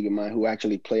colleague of mine who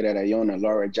actually played at Iona,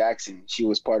 Laura Jackson, she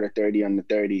was part of 30 under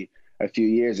 30 a few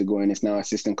years ago and is now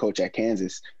assistant coach at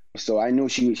Kansas. So I knew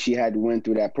she had went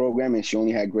through that program and she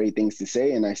only had great things to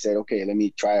say. And I said, okay, let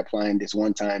me try applying this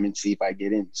one time and see if I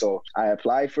get in. So I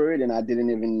applied for it and I didn't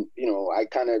even, I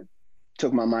kind of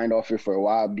took my mind off it for a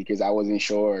while because I wasn't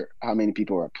sure how many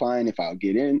people were applying, if I'll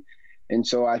get in. And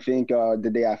so I think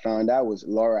the day I found out was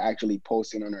Laura actually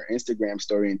posting on her Instagram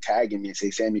story and tagging me and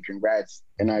say, Sammy, congrats.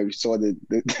 And I saw the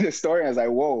story. I was like,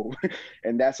 whoa.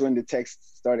 And that's when the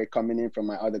text started coming in from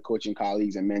my other coaching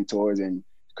colleagues and mentors and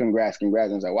congrats. And I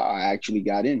was like, wow, I actually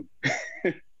got in.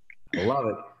 I love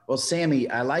it. Well, Sammy,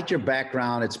 I like your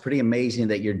background. It's pretty amazing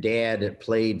that your dad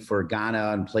played for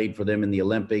Ghana and played for them in the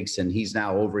Olympics, and he's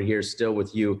now over here still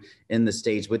with you in the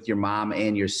States with your mom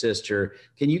and your sister.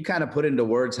 Can you kind of put into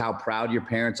words how proud your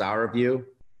parents are of you?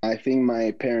 I think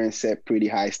my parents set pretty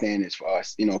high standards for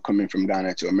us, coming from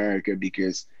Ghana to America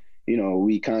because,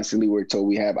 we constantly were told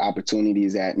we have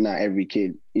opportunities that not every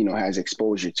kid, has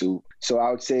exposure to. So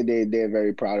I would say they're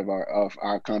very proud of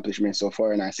our accomplishments so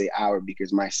far. And I say our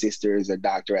because my sister is a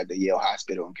doctor at the Yale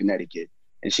Hospital in Connecticut,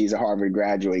 and she's a Harvard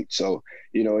graduate. So,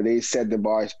 they set the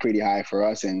bars pretty high for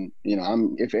us. And,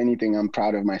 if anything, I'm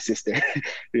proud of my sister,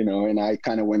 and I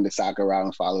kind of went the soccer route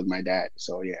and followed my dad.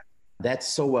 So, yeah. That's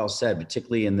so well said,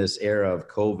 particularly in this era of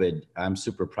COVID. I'm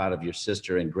super proud of your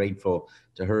sister and grateful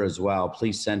to her as well.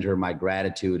 Please send her my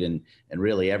gratitude and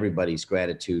really everybody's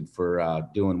gratitude for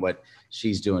doing what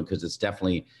she's doing, because it's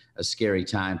definitely a scary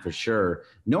time for sure.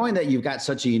 Knowing that you've got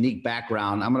such a unique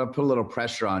background, I'm going to put a little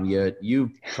pressure on you.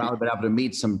 You've probably been able to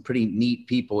meet some pretty neat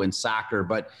people in soccer,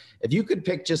 but if you could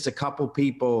pick just a couple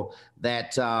people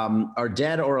that are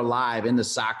dead or alive in the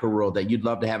soccer world that you'd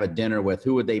love to have a dinner with,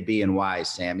 who would they be and why,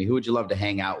 Sammy? Who would you love to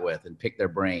hang out with and pick their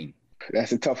brain?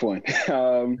 That's a tough one.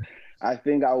 I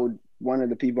think one of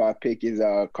the people I pick is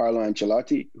Carlo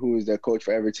Ancelotti, who is the coach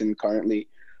for Everton currently.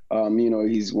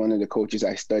 He's one of the coaches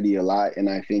I study a lot, and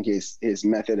I think his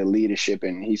method of leadership,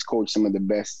 and he's coached some of the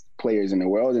best players in the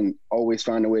world and always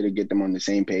found a way to get them on the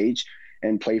same page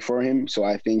and play for him. So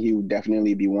I think he would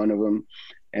definitely be one of them.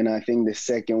 And I think the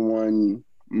second one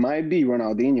might be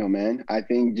Ronaldinho, man. I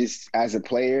think just as a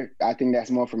player, I think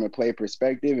that's more from a player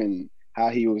perspective and how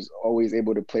he was always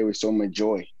able to play with so much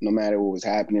joy, no matter what was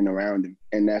happening around him.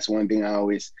 And that's one thing I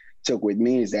always took with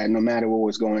me, is that no matter what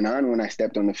was going on when I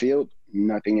stepped on the field,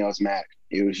 nothing else mattered.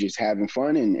 It was just having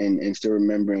fun and still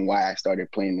remembering why I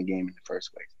started playing the game in the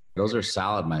first place. Those are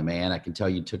solid, my man. I can tell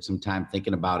you took some time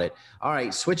thinking about it. All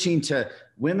right, switching to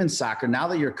women's soccer. Now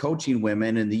that you're coaching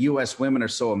women and the U.S. women are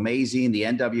so amazing, the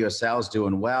NWSL is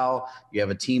doing well. You have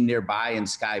a team nearby in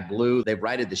Sky Blue. They've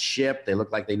righted the ship. They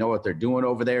look like they know what they're doing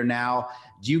over there now.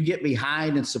 Do you get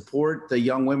behind and support the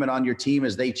young women on your team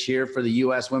as they cheer for the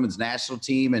U.S. women's national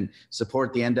team and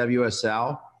support the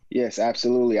NWSL? Yes,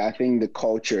 absolutely. I think the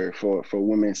culture for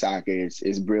women's soccer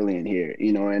is brilliant here,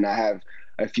 and I have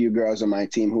a few girls on my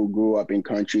team who grew up in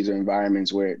countries or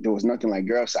environments where there was nothing like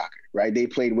girls soccer, right? They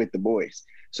played with the boys.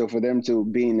 So for them to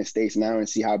be in the States now and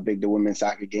see how big the women's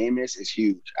soccer game is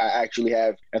huge. I actually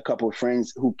have a couple of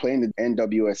friends who play in the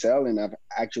NWSL, and I've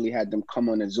actually had them come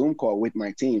on a Zoom call with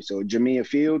my team. So Jamia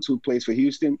Fields, who plays for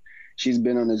Houston, she's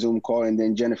been on a Zoom call. And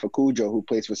then Jennifer Cujo, who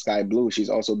plays for Sky Blue, she's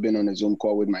also been on a Zoom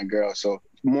call with my girls. So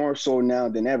more so now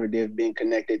than ever, they've been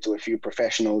connected to a few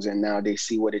professionals, and now they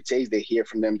see what it takes. They hear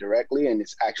from them directly, and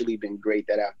it's actually been great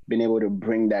that I've been able to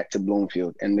bring that to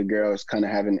Bloomfield, and the girls kind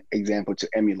of have an example to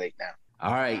emulate now.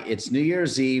 All right, it's New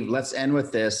Year's Eve. Let's end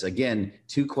with this. Again,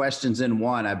 2 questions in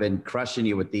one. I've been crushing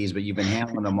you with these, but you've been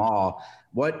handling them all.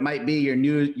 What might be your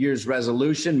New Year's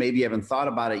resolution? Maybe you haven't thought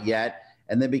about it yet.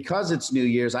 And then because it's New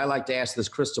Year's, I like to ask this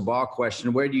crystal ball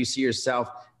question. Where do you see yourself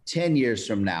 10 years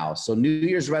from now? So New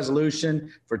Year's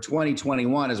resolution for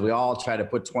 2021, as we all try to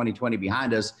put 2020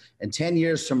 behind us. And 10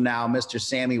 years from now, Mr.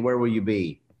 Sammy, where will you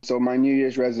be? So my New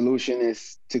Year's resolution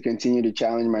is to continue to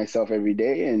challenge myself every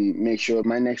day and make sure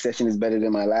my next session is better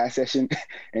than my last session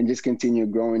and just continue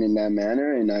growing in that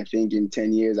manner. And I think in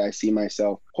 10 years, I see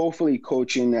myself hopefully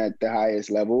coaching at the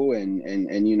highest level and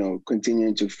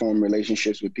continuing to form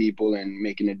relationships with people and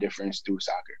making a difference through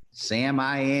soccer.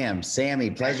 Sammy,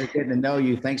 pleasure getting to know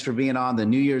you. Thanks for being on the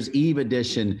New Year's Eve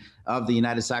edition of the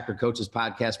United Soccer Coaches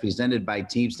Podcast presented by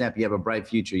Team Snap. You have a bright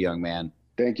future, young man.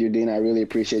 Thank you, Dean. I really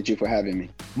appreciate you for having me.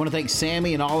 I want to thank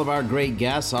Sammy and all of our great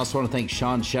guests. I also want to thank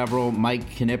Sean Chevrolet, Mike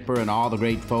Knipper, and all the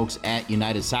great folks at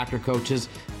United Soccer Coaches.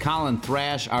 Colin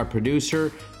Thrash, our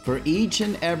producer. For each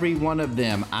and every one of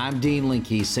them, I'm Dean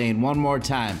Linke saying one more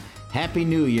time, Happy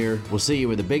New Year. We'll see you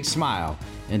with a big smile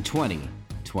in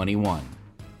 2021.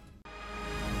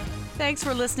 Thanks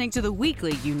for listening to the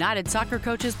weekly United Soccer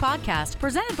Coaches podcast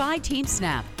presented by Team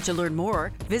Snap. To learn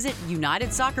more, visit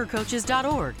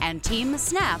unitedsoccercoaches.org and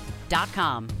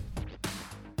teamsnap.com.